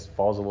salvation, I guess,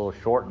 falls a little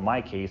short in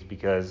my case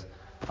because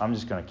I'm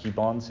just going to keep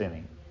on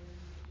sinning.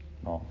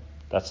 No,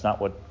 that's not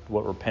what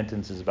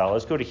repentance is about.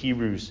 Let's go to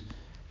Hebrews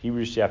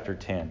chapter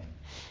 10.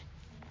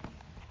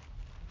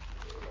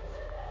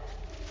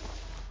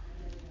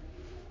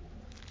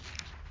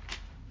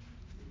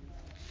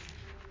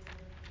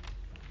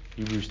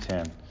 Hebrews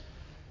 10.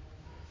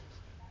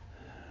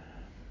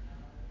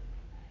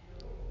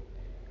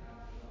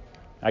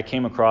 I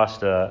came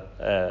across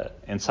an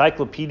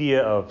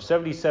encyclopedia of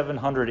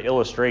 7,700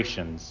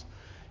 illustrations,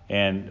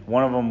 and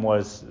one of them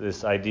was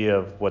this idea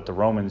of what the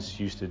Romans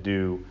used to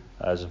do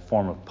as a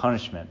form of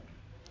punishment.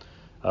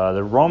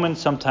 The Romans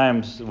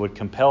sometimes would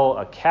compel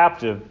a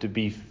captive to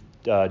be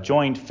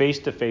joined face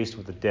to face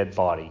with a dead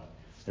body.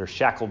 They're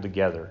shackled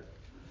together,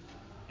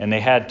 and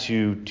they had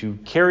to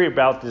carry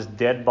about this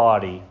dead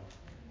body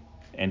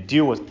and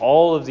deal with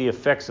all of the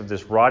effects of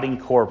this rotting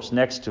corpse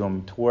next to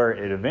them, to where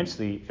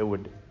it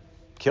would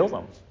kill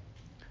them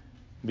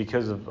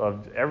because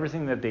of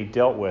everything that they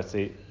dealt with.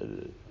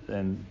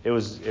 And it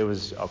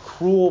was a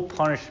cruel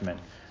punishment.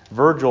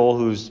 Virgil,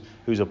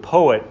 who's a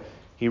poet,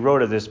 he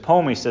wrote of this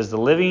poem. He says, "The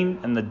living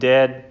and the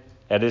dead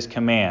at his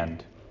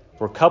command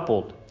were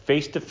coupled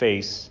face to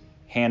face,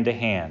 hand to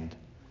hand,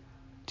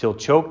 till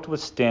choked with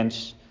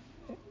stench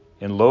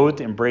in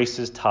loathed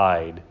embraces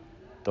tied,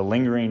 the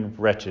lingering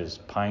wretches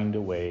pined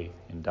away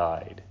and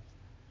died."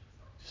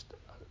 Just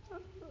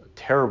a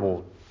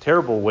terrible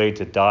way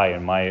to die,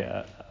 in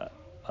my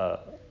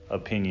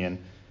opinion.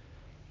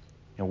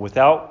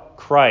 Without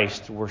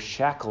Christ, we're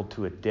shackled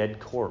to a dead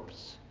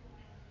corpse.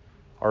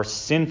 Our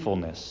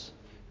sinfulness,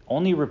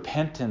 only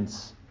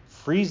repentance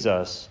frees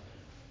us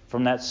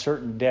from that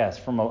certain death,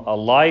 from a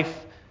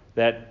life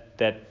that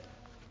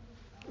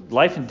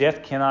life and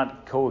death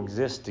cannot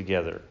coexist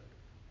together.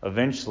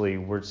 Eventually,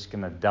 we're just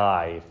going to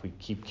die if we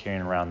keep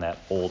carrying around that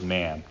old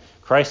man.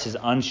 Christ has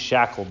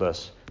unshackled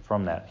us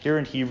from that. Here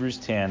in Hebrews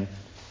 10,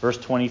 verse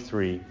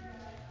 23,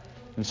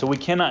 and so we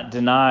cannot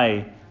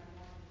deny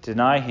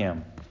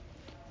him.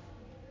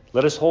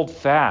 Let us hold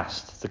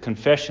fast the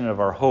confession of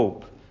our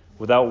hope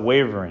without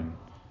wavering,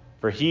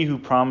 for he who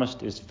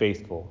promised is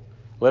faithful.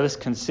 Let us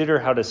consider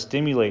how to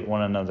stimulate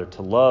one another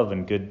to love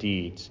and good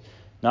deeds,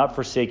 not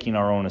forsaking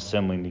our own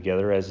assembling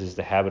together, as is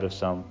the habit of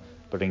some,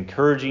 but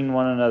encouraging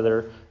one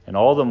another, and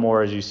all the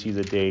more as you see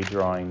the day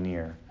drawing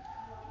near.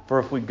 For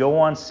if we go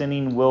on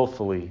sinning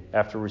willfully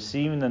after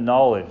receiving the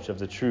knowledge of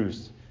the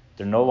truth,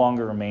 there no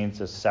longer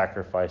remains a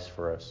sacrifice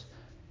for us,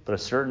 but a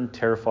certain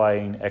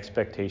terrifying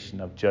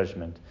expectation of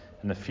judgment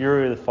and the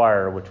fury of the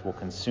fire which will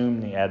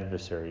consume the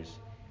adversaries.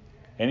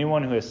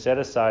 Anyone who has set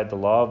aside the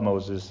law of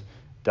Moses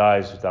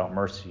dies without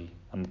mercy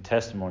on the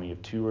testimony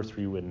of 2 or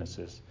 3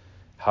 witnesses.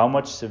 How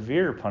much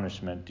severer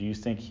punishment do you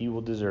think he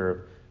will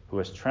deserve who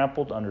has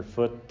trampled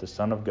underfoot the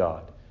Son of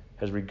God,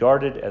 has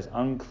regarded as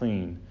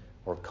unclean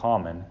or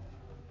common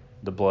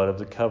the blood of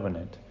the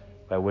covenant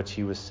by which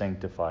he was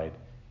sanctified,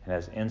 and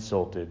has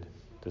insulted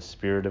the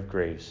Spirit of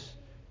grace?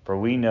 For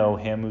we know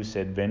him who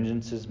said,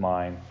 "Vengeance is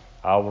mine,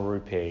 I will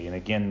repay." And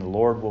again, the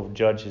Lord will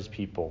judge his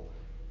people.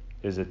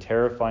 It is a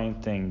terrifying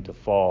thing to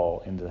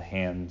fall into the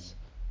hands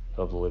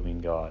of the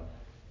living God.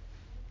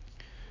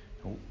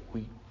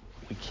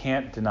 We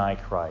can't deny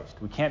Christ.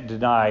 We can't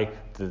deny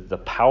the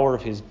power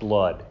of his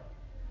blood.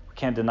 We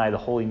can't deny the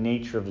holy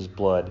nature of his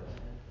blood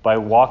by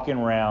walking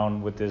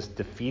around with this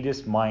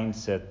defeatist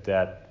mindset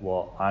that,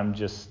 well, I'm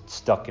just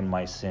stuck in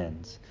my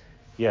sins.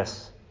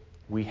 Yes,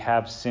 we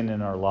have sin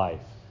in our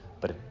life,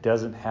 but it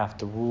doesn't have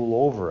to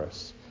rule over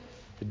us.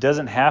 It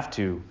doesn't have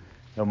to.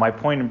 My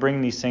point in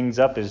bringing these things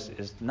up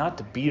is not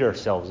to beat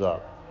ourselves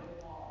up.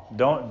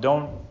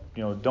 Don't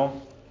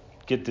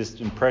get this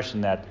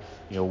impression that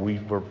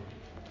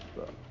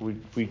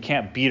we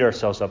can't beat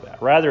ourselves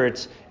up. Rather,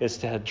 it's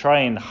to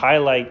try and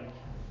highlight,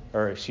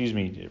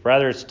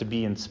 rather it's to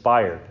be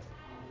inspired.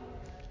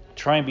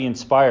 Try and be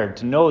inspired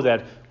to know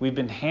that we've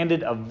been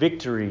handed a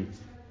victory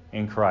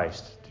in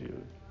Christ.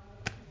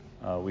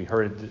 We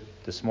heard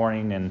it this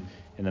morning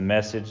in in the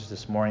message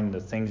this morning, the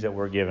things that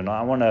we're given.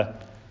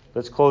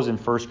 Let's close in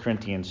 1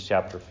 Corinthians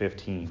chapter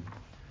 15.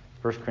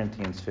 1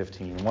 Corinthians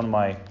 15. One of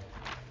my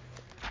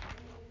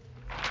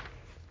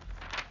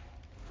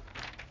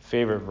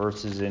favorite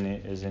verses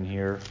is in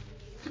here.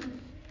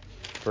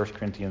 1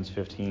 Corinthians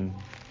 15.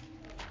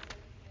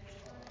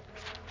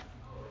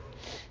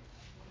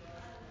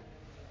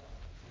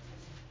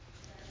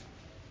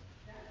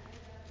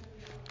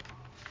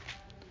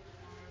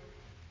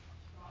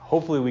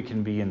 Hopefully we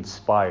can be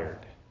inspired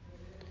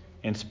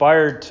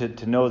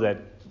to know that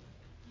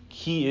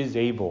He is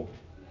able.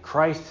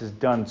 Christ has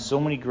done so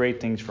many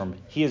great things for him.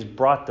 He has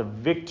brought the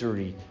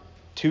victory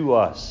to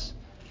us.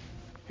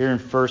 Here in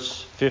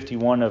verse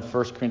 51 of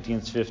 1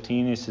 Corinthians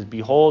 15, it says,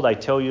 "Behold, I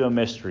tell you a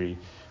mystery.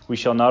 We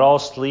shall not all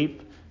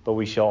sleep, but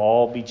we shall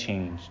all be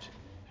changed.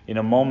 In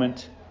a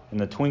moment, in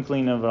the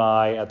twinkling of an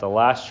eye, at the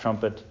last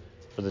trumpet,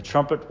 for the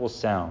trumpet will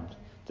sound.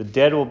 The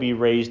dead will be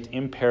raised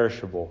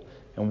imperishable,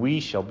 and we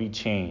shall be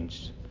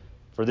changed.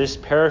 For this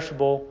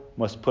perishable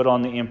must put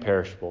on the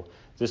imperishable.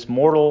 This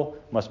mortal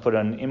must put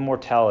on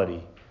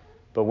immortality.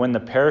 But when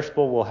the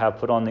perishable will have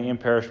put on the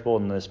imperishable,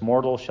 and this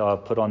mortal shall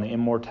have put on the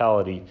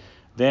immortality,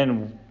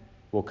 then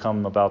will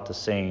come about the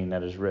saying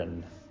that is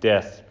written,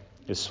 Death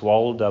is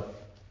swallowed up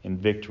in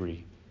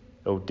victory.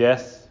 O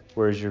death,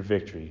 where is your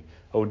victory?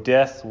 O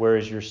death, where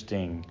is your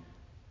sting?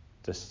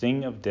 The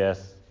sting of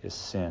death is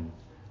sin,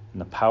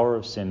 and the power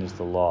of sin is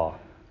the law.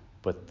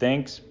 But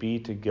thanks be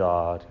to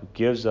God who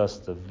gives us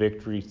the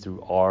victory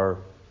through our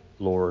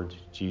Lord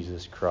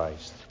Jesus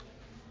Christ.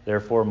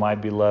 Therefore, my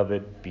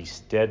beloved, be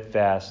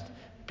steadfast,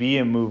 be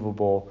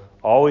immovable,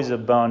 always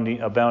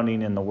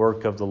abounding in the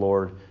work of the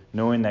Lord,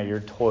 knowing that your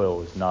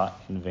toil is not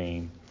in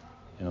vain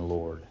in the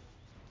Lord."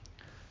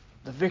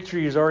 The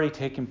victory has already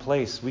taken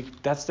place.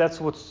 That's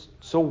what's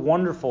so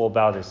wonderful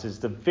about this, is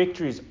the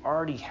victory has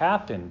already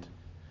happened.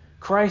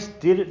 Christ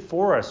did it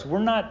for us. We're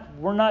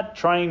not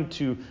trying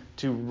to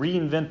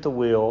reinvent the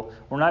wheel.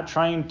 We're not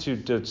trying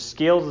to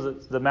scale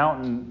the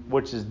mountain,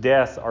 which is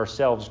death,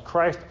 ourselves.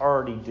 Christ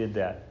already did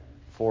that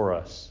for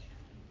us.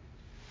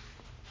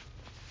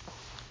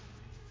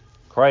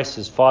 Christ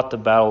has fought the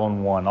battle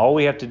and won. All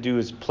we have to do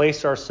is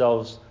place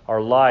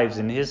our lives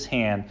in His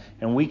hand,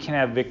 and we can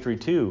have victory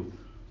too.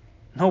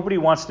 Nobody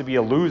wants to be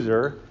a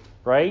loser,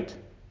 right?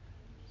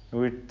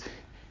 You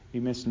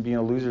mentioned being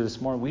a loser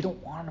this morning. We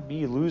don't want to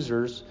be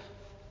losers.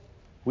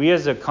 We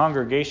as a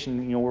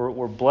congregation,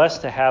 we're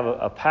blessed to have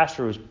a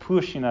pastor who's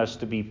pushing us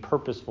to be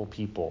purposeful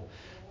people,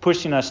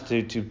 pushing us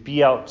to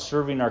be out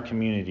serving our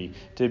community,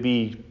 to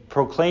be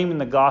proclaiming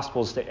the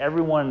Gospels to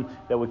everyone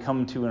that we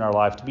come to in our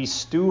life, to be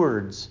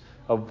stewards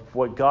of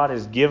what God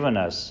has given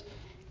us.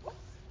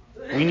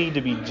 We need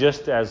to be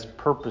just as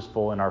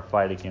purposeful in our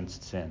fight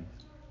against sin.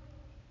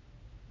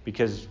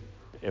 Because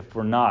if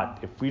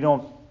we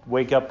don't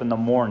wake up in the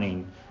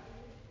morning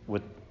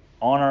with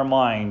on our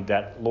mind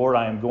that, Lord,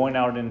 I am going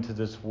out into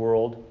this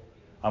world,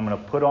 I'm going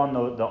to put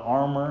on the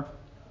armor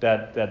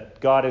that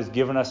God has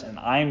given us, and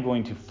I am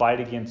going to fight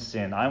against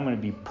sin. I'm going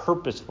to be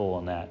purposeful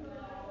in that,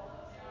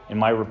 in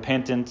my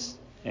repentance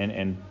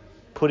and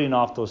putting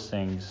off those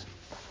things.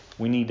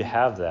 We need to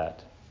have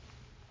that.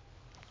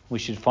 We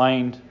should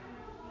find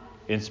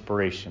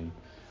inspiration.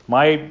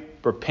 My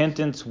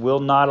repentance will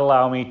not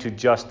allow me to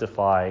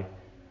justify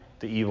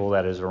the evil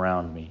that is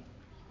around me.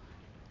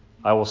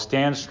 I will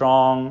stand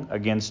strong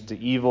against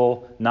the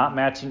evil, not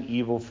matching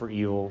evil for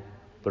evil,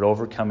 but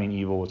overcoming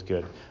evil with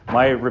good.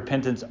 My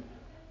repentance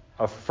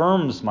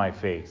affirms my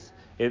faith.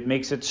 It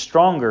makes it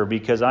stronger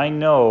because I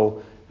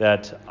know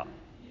that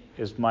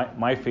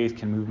my faith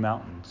can move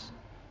mountains.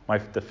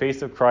 The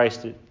faith of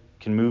Christ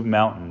can move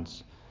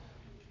mountains.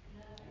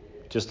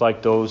 Just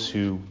like those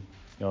who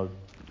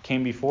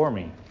came before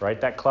me,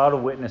 right? That cloud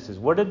of witnesses.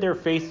 What did their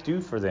faith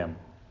do for them?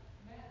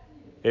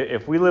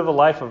 If we live a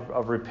life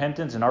of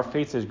repentance and our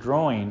faith is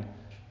growing,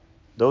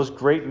 those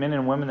great men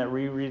and women that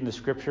we read in the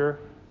Scripture,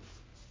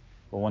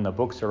 well, when the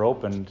books are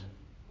opened,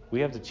 we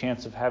have the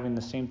chance of having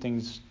the same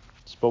things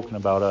spoken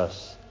about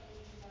us.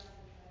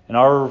 And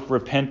our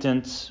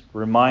repentance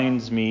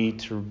reminds me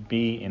to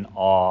be in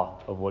awe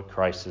of what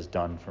Christ has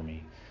done for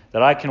me.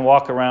 That I can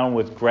walk around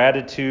with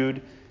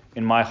gratitude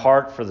in my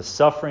heart for the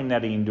suffering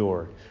that He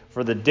endured,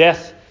 for the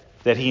death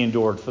that He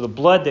endured, for the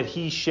blood that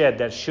He shed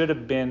that should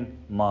have been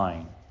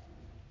mine.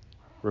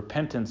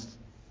 Repentance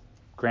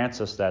grants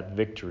us that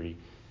victory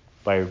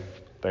by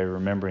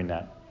remembering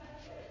that,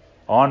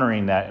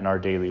 honoring that in our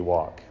daily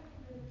walk.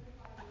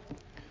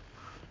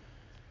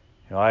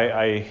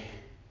 I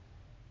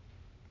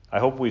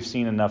hope we've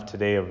seen enough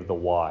today of the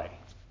why.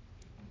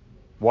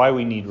 Why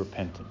we need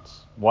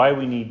repentance. Why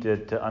we need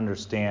to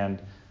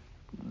understand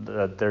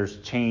that there's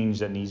change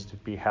that needs to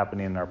be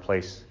happening in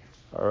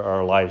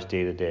our lives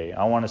day to day.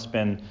 I want to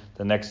spend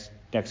the next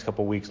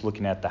couple of weeks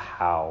looking at the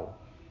how.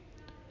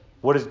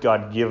 What has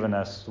God given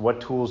us?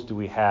 What tools do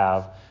we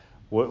have?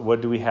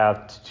 What do we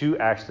have to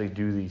actually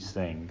do these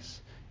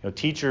things?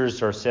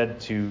 Teachers are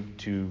said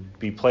to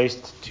be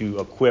placed to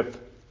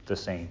equip the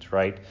saints,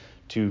 right?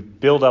 to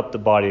build up the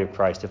body of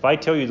Christ. If I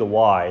tell you the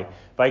why,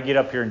 if I get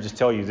up here and just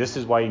tell you this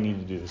is why you need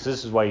to do this,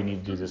 this is why you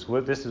need to do this,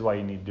 this is why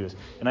you need to do this,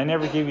 and I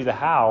never give you the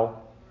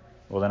how,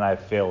 well then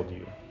I've failed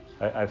you.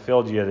 I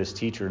failed you as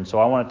teacher. And so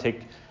I want to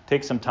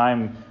take some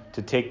time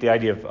to take the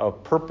idea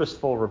of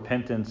purposeful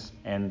repentance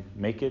and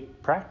make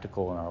it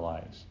practical in our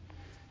lives.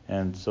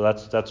 And so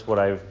that's what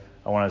I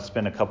want to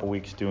spend a couple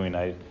weeks doing.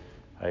 I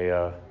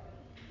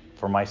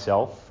for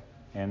myself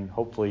and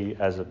hopefully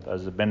as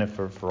a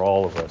benefit for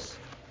all of us.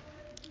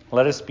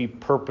 Let us be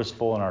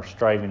purposeful in our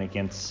striving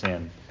against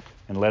sin,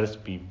 and let us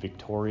be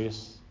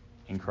victorious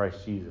in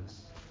Christ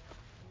Jesus.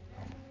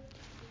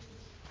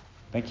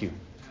 Thank you.